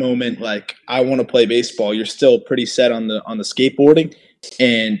at that moment like, I want to play baseball. You're still pretty set on the skateboarding,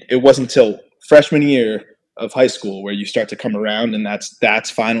 and it wasn't until freshman year of high school where you start to come around, and that's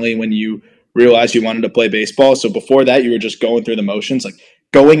finally when you realize you wanted to play baseball. So before that, you were just going through the motions. Like,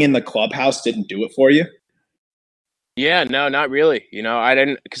 going in the clubhouse didn't do it for you? Yeah, no, not really. You know, I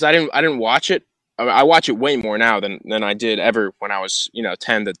didn't watch it. I watch it way more now than I did ever when I was,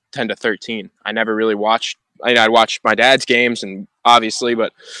 10 to 13. I never really watched. I watched my dad's games, and obviously,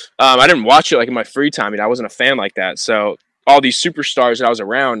 but I didn't watch it like in my free time. I wasn't a fan like that. So all these superstars that I was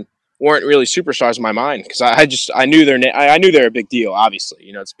around weren't really superstars in my mind, because I knew I knew they're a big deal. Obviously,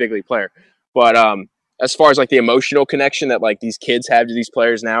 it's a big league player. But as far as like the emotional connection that like these kids have to these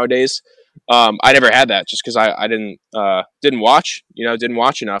players nowadays, I never had that, just because I didn't watch, didn't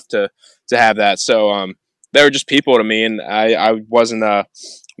watch enough to have that. So they were just people to me, and I wasn't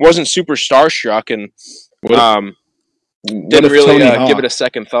super starstruck, and didn't really give it a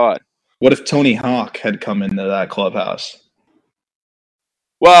second thought. What if Tony Hawk had come into that clubhouse?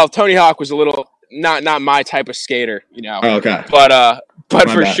 Well, Tony Hawk was a little not my type of skater, Oh, okay. But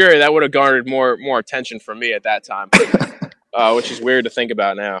for sure that would have garnered more attention from me at that time, which is weird to think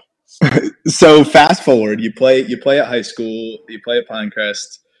about now. So fast forward, you play at high school, you play at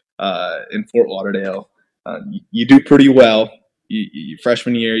Pinecrest in Fort Lauderdale. You do pretty well. You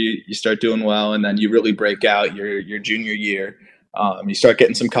freshman year, you start doing well, and then you really break out your junior year. You start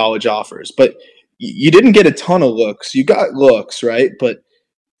getting some college offers, but you didn't get a ton of looks. You got looks, right? But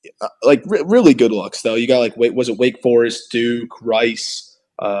really good looks, though. You got was it Wake Forest, Duke, Rice,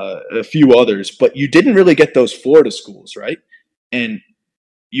 a few others, but you didn't really get those Florida schools, right? And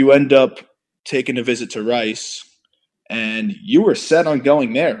you end up taking a visit to Rice, and you were set on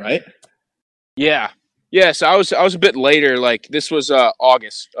going there, right? Yeah. So I was a bit later. Like, this was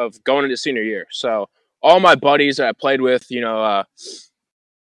August of going into senior year. So all my buddies that I played with,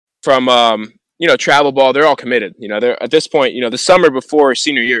 from travel ball, they're all committed. They're at this point. The summer before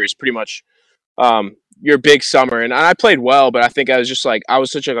senior year is pretty much your big summer. And I played well, but I think I was just like, I was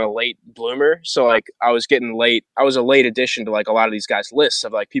such a late bloomer. So like, I was getting late. I was a late addition to like a lot of these guys' lists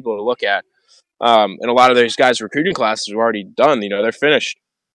of like people to look at. And a lot of these guys' recruiting classes were already done. They're finished.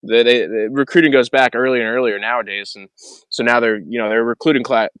 The recruiting goes back earlier and earlier nowadays, and so now their recruiting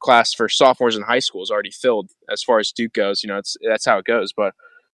class for sophomores in high school is already filled as far as Duke goes. That's how it goes. But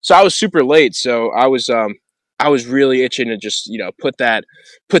so I was super late, so I was really itching to just put that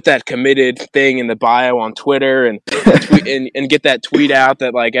committed thing in the bio on Twitter and and get that tweet out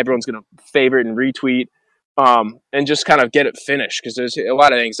that like everyone's gonna favorite and retweet, and just kind of get it finished, because there's a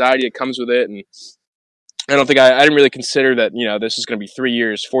lot of anxiety that comes with it. And I don't think I didn't really consider that, this is going to be 3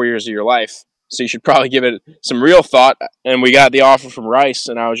 years, 4 years of your life. So you should probably give it some real thought. And we got the offer from Rice,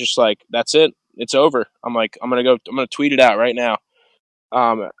 and I was just like, that's it. It's over. I'm like, I'm going to tweet it out right now.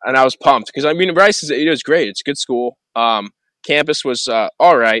 And I was pumped, because Rice is great. It's a good school. Campus was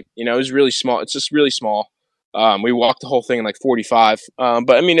all right. It was really small. It's just really small. We walked the whole thing in like 45.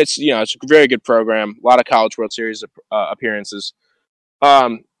 But it's, it's a very good program. A lot of College World Series appearances.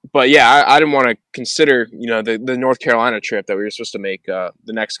 But yeah, I didn't want to consider, the North Carolina trip that we were supposed to make the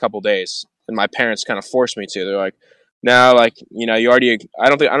next couple days, and my parents kind of forced me to. They're like, "No, like, you already." I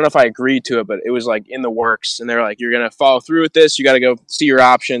don't know if I agreed to it, but it was like in the works, and they're like, "You're gonna follow through with this. You got to go see your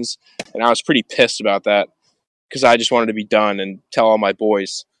options." And I was pretty pissed about that, because I just wanted to be done and tell all my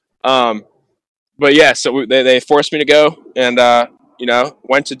boys. But yeah, so they forced me to go, and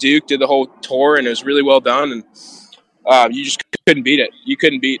went to Duke, did the whole tour, and it was really well done. And you just couldn't beat it. You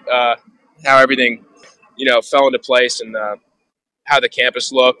couldn't beat how everything, fell into place. And how the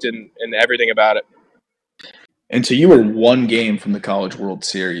campus looked and everything about it. And so you were one game from the College World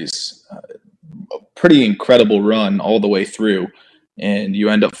Series, a pretty incredible run all the way through, and you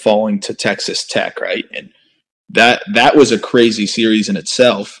end up falling to Texas Tech, right? And that was a crazy series in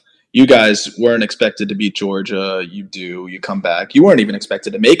itself. You guys weren't expected to beat Georgia. You come back. You weren't even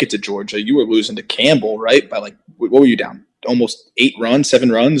expected to make it to Georgia. You were losing to Campbell, right? By like, what were you down? Almost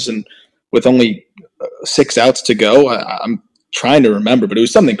 7 runs, and with only 6 outs to go. I'm trying to remember, but it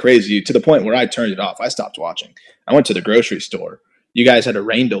was something crazy to the point where I turned it off. I stopped watching. I went to the grocery store. You guys had a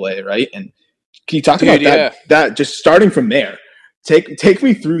rain delay, right? And can you talk about that? Just starting from there, take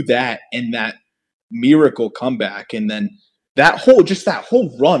me through that and that miracle comeback, and then that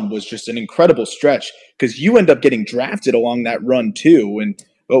whole run was just an incredible stretch because you end up getting drafted along that run too. And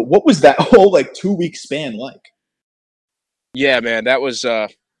what was that whole 2-week span like? Yeah, man, that was the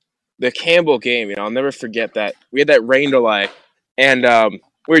Campbell game. I'll never forget that. We had that rain delay, and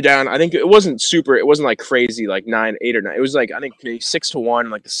we were down. I think it wasn't like crazy, like 9, 8 or 9. It was like I think maybe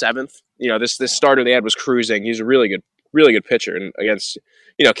 6-1, like the 7th. This starter they had was cruising. He's a really good pitcher, and against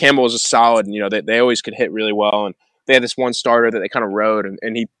Campbell was a solid. And, they always could hit really well, and they had this one starter that they kind of rode,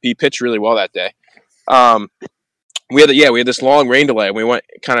 and he pitched really well that day. We had this long rain delay, and we went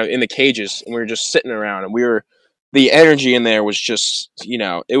kind of in the cages, and we were just sitting around, and the energy in there was just,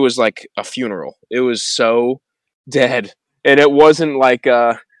 it was like a funeral. It was so dead. And it wasn't like,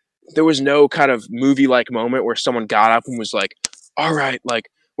 there was no kind of movie-like moment where someone got up and was like, all right,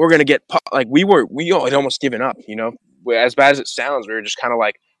 like, we're going to get, we had almost given up, as bad as it sounds. We were just kind of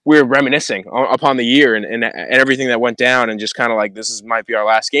like, we were reminiscing upon the year and everything that went down, and just kind of like, might be our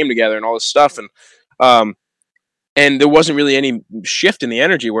last game together and all this stuff. And there wasn't really any shift in the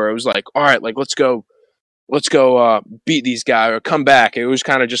energy where it was like, all right, like, let's go beat these guys or come back. It was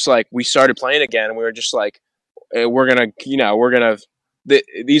kind of just like we started playing again, and we were just like, these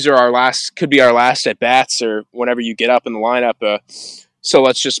are could be our last at bats or whenever you get up in the lineup. So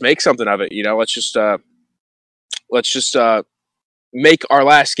let's just make something of it. Let's just make our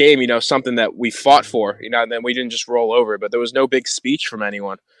last game, something that we fought for, and then we didn't just roll over. But there was no big speech from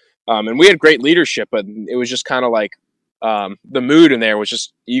anyone. And we had great leadership, but it was just kind of like the mood in there was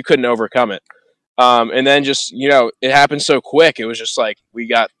just, you couldn't overcome it. And then just, it happened so quick. It was just like we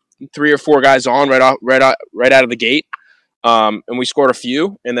got 3 or 4 guys on right out of the gate. And we scored a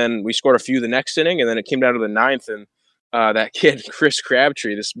few, and then we scored a few the next inning, and then it came down to the 9th, and that kid, Chris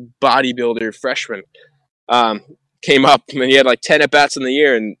Crabtree, this bodybuilder freshman, came up, and he had like 10 at-bats in the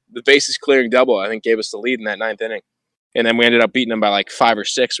year, and the bases clearing double, I think, gave us the lead in that 9th inning. And then we ended up beating them by like 5 or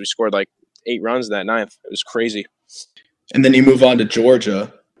 6. We scored like 8 runs in that 9th. It was crazy. And then you move on to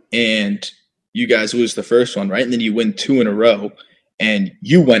Georgia, and you guys lose the first one, right? And then you win 2 in a row, and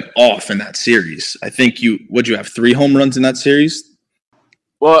you went off in that series. I think would you have 3 home runs in that series?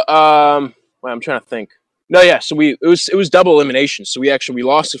 Well, I'm trying to think. No, yeah. So it was double elimination. So we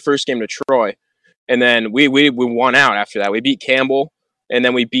lost the first game to Troy, and then we won out after that. We beat Campbell, and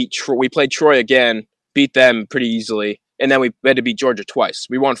then we played Troy again, beat them pretty easily, and then we had to beat Georgia twice.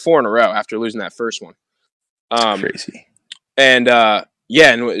 We won 4 in a row after losing that first one. Crazy. And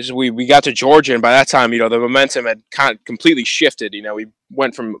and we got to Georgia, and by that time, the momentum had kind of completely shifted. We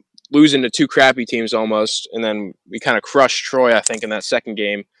went from losing to 2 crappy teams almost, and then we kind of crushed Troy, I think, in that second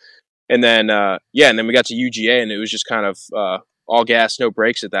game. And then, and then we got to UGA, and it was just kind of all gas, no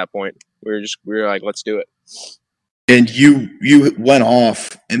brakes at that point. We were like, let's do it. And you went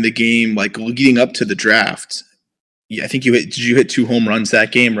off in the game, like leading up to the draft. Yeah, I think did you hit 2 home runs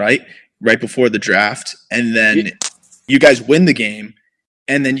that game, right? Right before the draft. And then you guys win the game,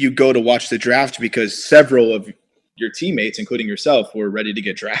 and then you go to watch the draft because several of your teammates, including yourself, were ready to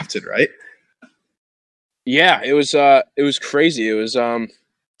get drafted, right? Yeah, it was crazy. It was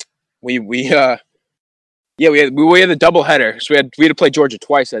we had the doubleheader. So we had to play Georgia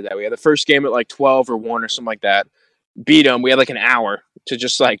twice that day. We had the first game at like 12 or 1 or something like that. Beat them. We had like an hour to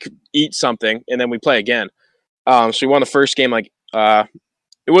just like eat something, and then we play again. So we won the first game like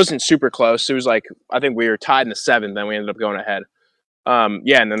it wasn't super close. It was like I think we were tied in the 7th, then we ended up going ahead. And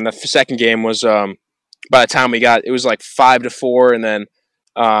then the second game was by the time it was like 5-4, and then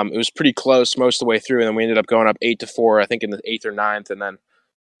it was pretty close most of the way through, and then we ended up going up 8-4, I think in the 8th or 9th, and then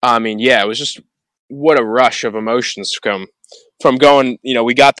it was just what a rush of emotions from going.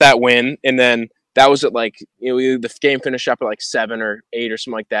 We got that win, and then that was at like the game finished up at like 7 or 8 or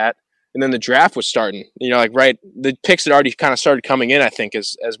something like that. And then the draft was starting, the picks had already kind of started coming in, I think,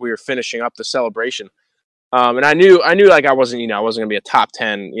 as we were finishing up the celebration. And I knew like I wasn't going to be a top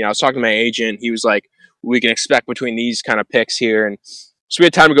 10. I was talking to my agent. He was like, we can expect between these kind of picks here. And so we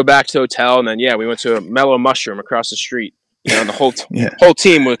had time to go back to the hotel. And then, we went to a Mellow Mushroom across the street. You know, the whole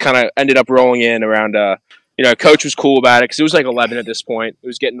team was kind of ended up rolling in around. Coach was cool about it because it was like 11 at this point. It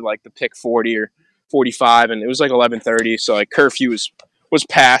was getting to like the pick 40 or 45, and it was like 11:30. So like curfew was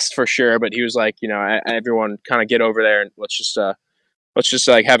passed for sure. But he was like, everyone kind of get over there and let's just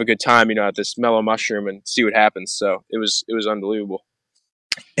like have a good time, at this Mellow Mushroom and see what happens. So it was unbelievable.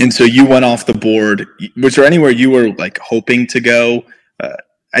 And so you went off the board. Was there anywhere you were like hoping to go?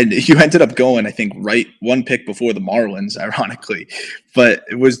 And you ended up going, I think, right one pick before the Marlins, ironically. But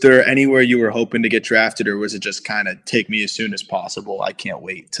was there anywhere you were hoping to get drafted, or was it just kind of take me as soon as possible? I can't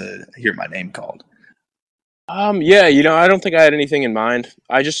wait to hear my name called. Yeah, I don't think I had anything in mind.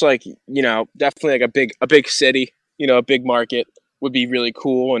 I just definitely like a big city, a big market would be really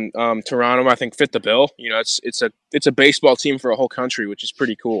cool. And Toronto, I think, fit the bill. It's a baseball team for a whole country, which is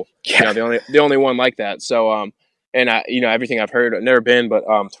pretty cool. Yeah. The only one like that. So and everything I've heard, I've never been, but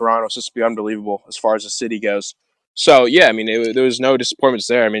Toronto's just be unbelievable as far as the city goes. So yeah, I mean, there was no disappointments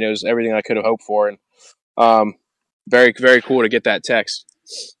there. I mean, it was everything I could have hoped for, and very, very cool to get that text.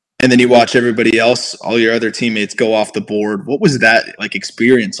 And then you watch everybody else, all your other teammates go off the board. What was that like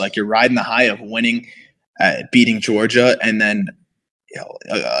experience? Like you're riding the high of winning, beating Georgia, and then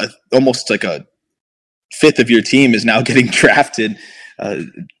almost like a fifth of your team is now getting drafted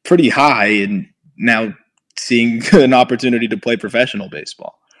pretty high, and now seeing an opportunity to play professional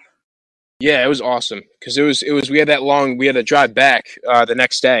baseball. Yeah, it was awesome because we had to drive back the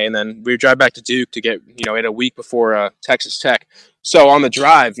next day, and then we would drive back to Duke to get in a week before Texas Tech. So on the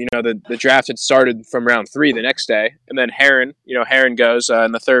drive, the draft had started from round 3 the next day, and then Heron goes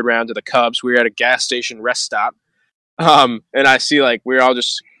in the third round to the Cubs. We were at a gas station rest stop, and I see like we were all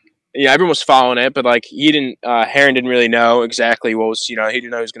just everyone was following it, but like Heron didn't really know exactly what was he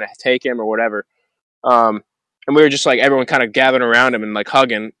didn't know who was going to take him or whatever. And we were just like everyone kind of gathering around him and like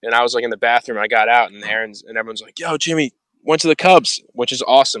hugging. And I was like in the bathroom. And I got out, and everyone's like, "Yo, Jimmy went to the Cubs," which is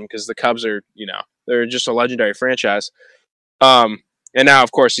awesome because the Cubs are they're just a legendary franchise. And now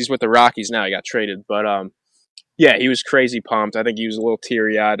of course he's with the Rockies now. He got traded, but yeah, he was crazy pumped. I think he was a little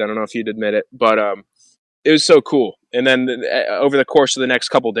teary eyed. I don't know if he'd admit it, but it was so cool. And then over the course of the next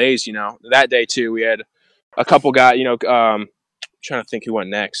couple days, that day too, we had a couple guys. I'm trying to think who went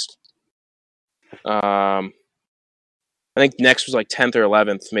next. I think next was like 10th or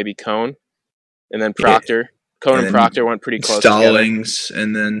 11th, maybe Cone, and then Proctor. Yeah. Cone and Proctor went pretty close. Stallings, together.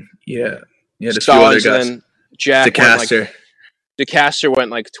 And then just Stallings, and then Jack DeCaster went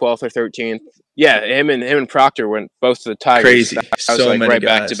like 12th or 13th. Yeah, him and Proctor went both to the Tigers. Crazy. I was like right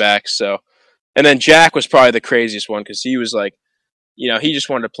back to back. So, and then Jack was probably the craziest one because he was like, he just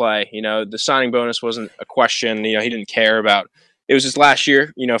wanted to play. The signing bonus wasn't a question. He didn't care about. It was his last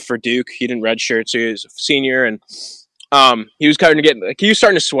year, for Duke. He didn't redshirt, so he was a senior, and he was starting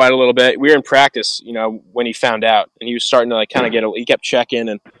to sweat a little bit. We were in practice, when he found out, and he was starting to like kind of he kept checking,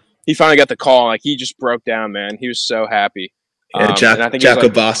 and he finally got the call. Like he just broke down, man. He was so happy. Yeah,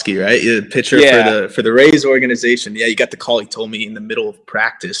 Jacoboski, right? Yeah, pitcher for the Rays organization. Yeah, you got the call. He told me in the middle of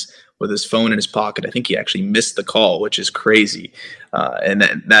practice with his phone in his pocket. I think he actually missed the call, which is crazy.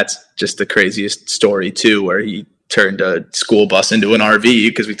 And that's just the craziest story too, where he turned a school bus into an RV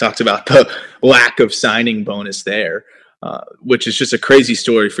because we talked about the lack of signing bonus there, which is just a crazy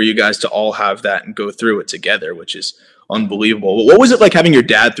story for you guys to all have that and go through it together, which is unbelievable. What was it like having your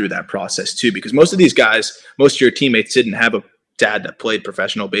dad through that process too? Because most of your teammates didn't have a dad that played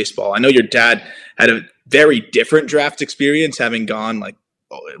professional baseball. I know your dad had a very different draft experience, having gone like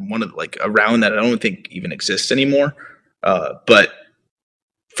one of like a round that I don't think even exists anymore. But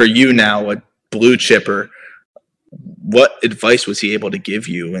for you now, a blue chipper, what advice was he able to give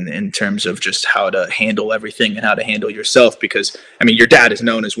you in terms of just how to handle everything and how to handle yourself? Because, I mean, your dad is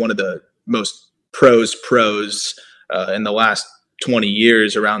known as one of the most pros in the last 20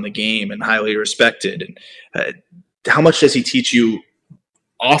 years around the game and highly respected. And how much does he teach you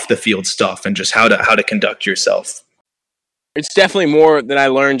off the field stuff and just how to conduct yourself? It's definitely more than I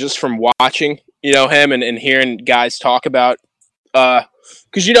learned just from watching, him and hearing guys talk about,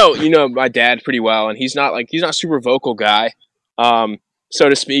 because you know my dad pretty well, and he's not a super vocal guy, so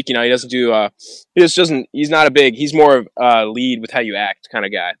to speak. He doesn't do he's not a big. He's more of a lead with how you act kind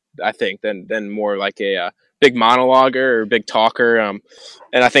of guy, I think, than more like a big monologuer or big talker. And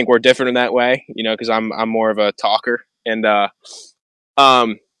I think we're different in that way, because I'm more of a talker, and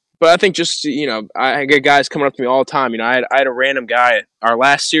but I think just I get guys coming up to me all the time. I had a random guy at our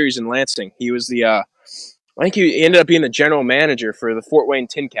last series in Lansing. He was I think he ended up being the general manager for the Fort Wayne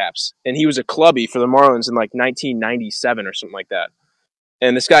Tin Caps, and he was a clubby for the Marlins in like 1997 or something like that.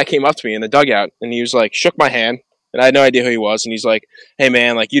 And this guy came up to me in the dugout, and he was like, shook my hand, and I had no idea who he was. And he's like, "Hey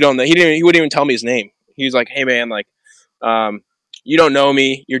man, like you don't know." He wouldn't even tell me his name. He was like, "Hey man, like You don't know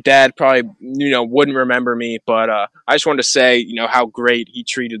me. Your dad probably, wouldn't remember me, but I just wanted to say, how great he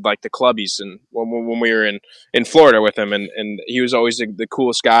treated like the clubbies and when we were in Florida with him, and he was always the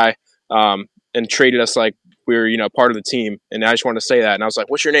coolest guy, and treated us like we were, part of the team. And I just wanted to say that. And I was like,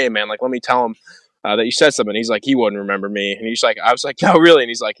 "What's your name, man? Like, let me tell him that you said something." He's like, he wouldn't remember me, and he's like, I was like, "No, really?" And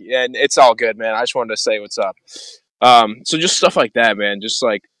he's like, "Yeah, and it's all good, man. I just wanted to say what's up." So just stuff like that, man. Just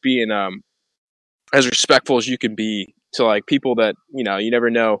like being as respectful as you can be to like people that you never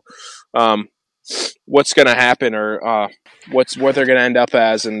know what's gonna happen or what they're gonna end up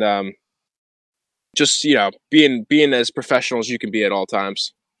as, and just being as professional as you can be at all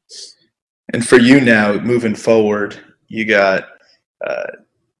times. And for you now, moving forward, you got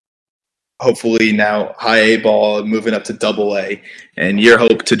hopefully now high A ball moving up to double A, and your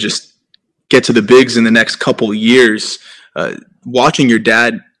hope to just get to the bigs in the next couple of years. Watching your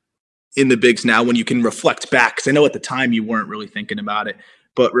dad in the bigs now, when you can reflect back, because I know at the time you weren't really thinking about it,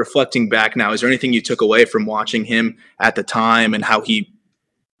 but reflecting back now, is there anything you took away from watching him at the time and how he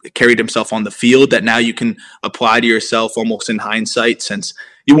carried himself on the field that now you can apply to yourself almost in hindsight, since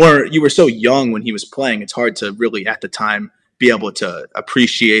you were so young when he was playing? It's hard to really at the time be able to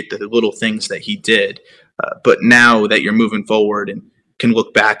appreciate the little things that he did. But now that you're moving forward and can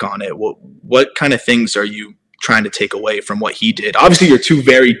look back on it, what kind of things are you trying to take away from what he did? Obviously, you're two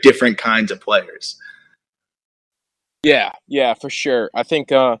very different kinds of players. Yeah, for sure. I think,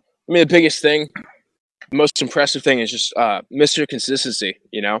 the biggest thing, the most impressive thing is just Mr. Consistency.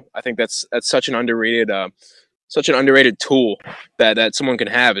 I think that's such an underrated tool that someone can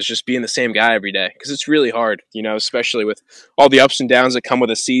have, is just being the same guy every day, because it's really hard, especially with all the ups and downs that come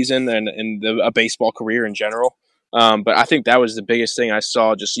with a season and a baseball career in general. But I think that was the biggest thing I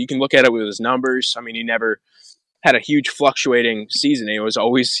saw. Just you can look at it with his numbers. I mean, he never had a huge fluctuating season. It was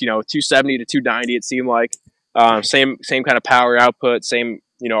always 270 to 290. It seemed like same kind of power output, same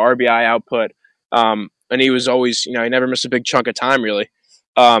RBI output, and he was always he never missed a big chunk of time really.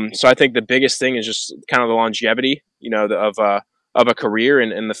 So I think the biggest thing is just kind of the longevity, of a career,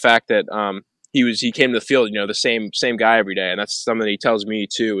 and the fact that he came to the field, the same guy every day, and that's something that he tells me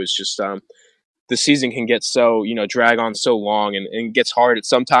too. Is just the season can get so drag on so long, and it gets hard at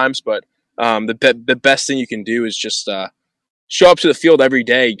sometimes, but the best thing you can do is just show up to the field every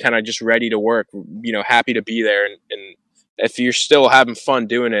day, kind of just ready to work, happy to be there, and if you're still having fun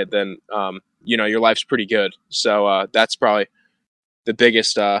doing it, then your life's pretty good. So that's probably the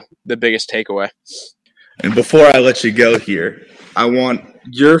biggest takeaway. And before I let you go here, I want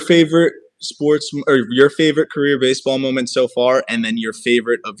your favorite sports or your favorite career baseball moment so far, and then your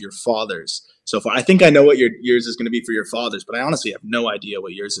favorite of your father's so far. I think I know what yours is going to be for your father's, but I honestly have no idea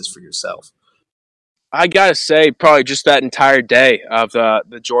what yours is for yourself. I gotta say, probably just that entire day of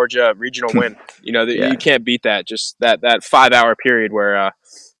the Georgia regional win. You can't beat that. Just that 5-hour period where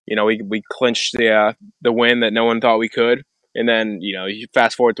we clinched the win that no one thought we could. And then, you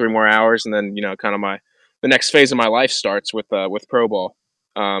fast forward 3 more hours, and then, kind of the next phase of my life starts with pro ball.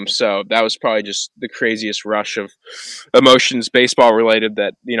 So that was probably just the craziest rush of emotions, baseball related,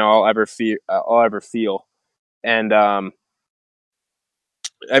 that, I'll ever feel. And,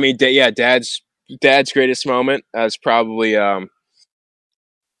 Dad's greatest moment as probably, I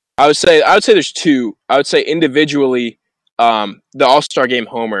would say there's 2. I would say individually, the All-Star Game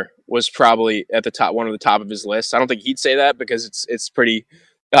homer was probably at the top, one of the top of his list. I don't think he'd say that because it's pretty,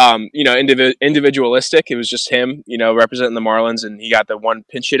 individualistic. It was just him, representing the Marlins, and he got the one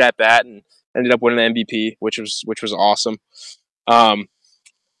pinch hit at bat and ended up winning the MVP, which was awesome. But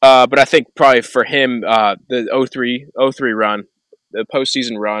I think probably for him, the 03 run, the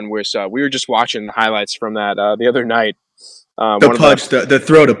postseason run, was we were just watching the highlights from that the other night. The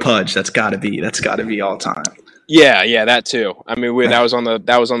throw to Pudge, that's got to be all time. Yeah, that too. I mean, that was on the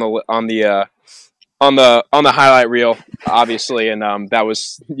highlight reel, obviously, and that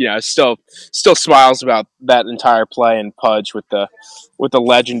was still smiles about that entire play, and Pudge with the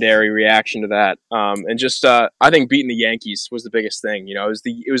legendary reaction to that, and just I think beating the Yankees was the biggest thing.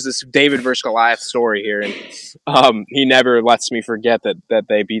 It was this David versus Goliath story here, and he never lets me forget that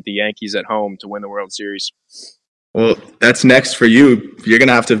they beat the Yankees at home to win the World Series. Well, that's next for you. You're going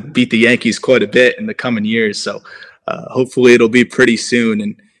to have to beat the Yankees quite a bit in the coming years, so hopefully it'll be pretty soon.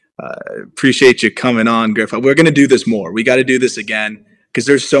 And appreciate you coming on, Griff. We're going to do this more. We got to do this again because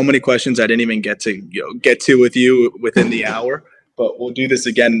there's so many questions I didn't even get to with you within the hour. But we'll do this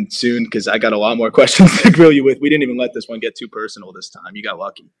again soon because I got a lot more questions to grill you with. We didn't even let this one get too personal this time. You got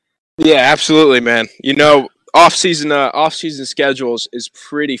lucky. Yeah, absolutely, man. off-season schedules is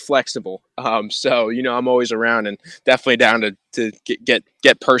pretty flexible. So I'm always around and definitely down to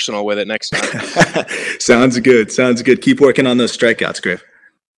get personal with it next time. Sounds good. Keep working on those strikeouts, Griff.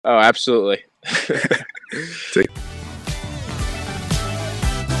 Oh, absolutely.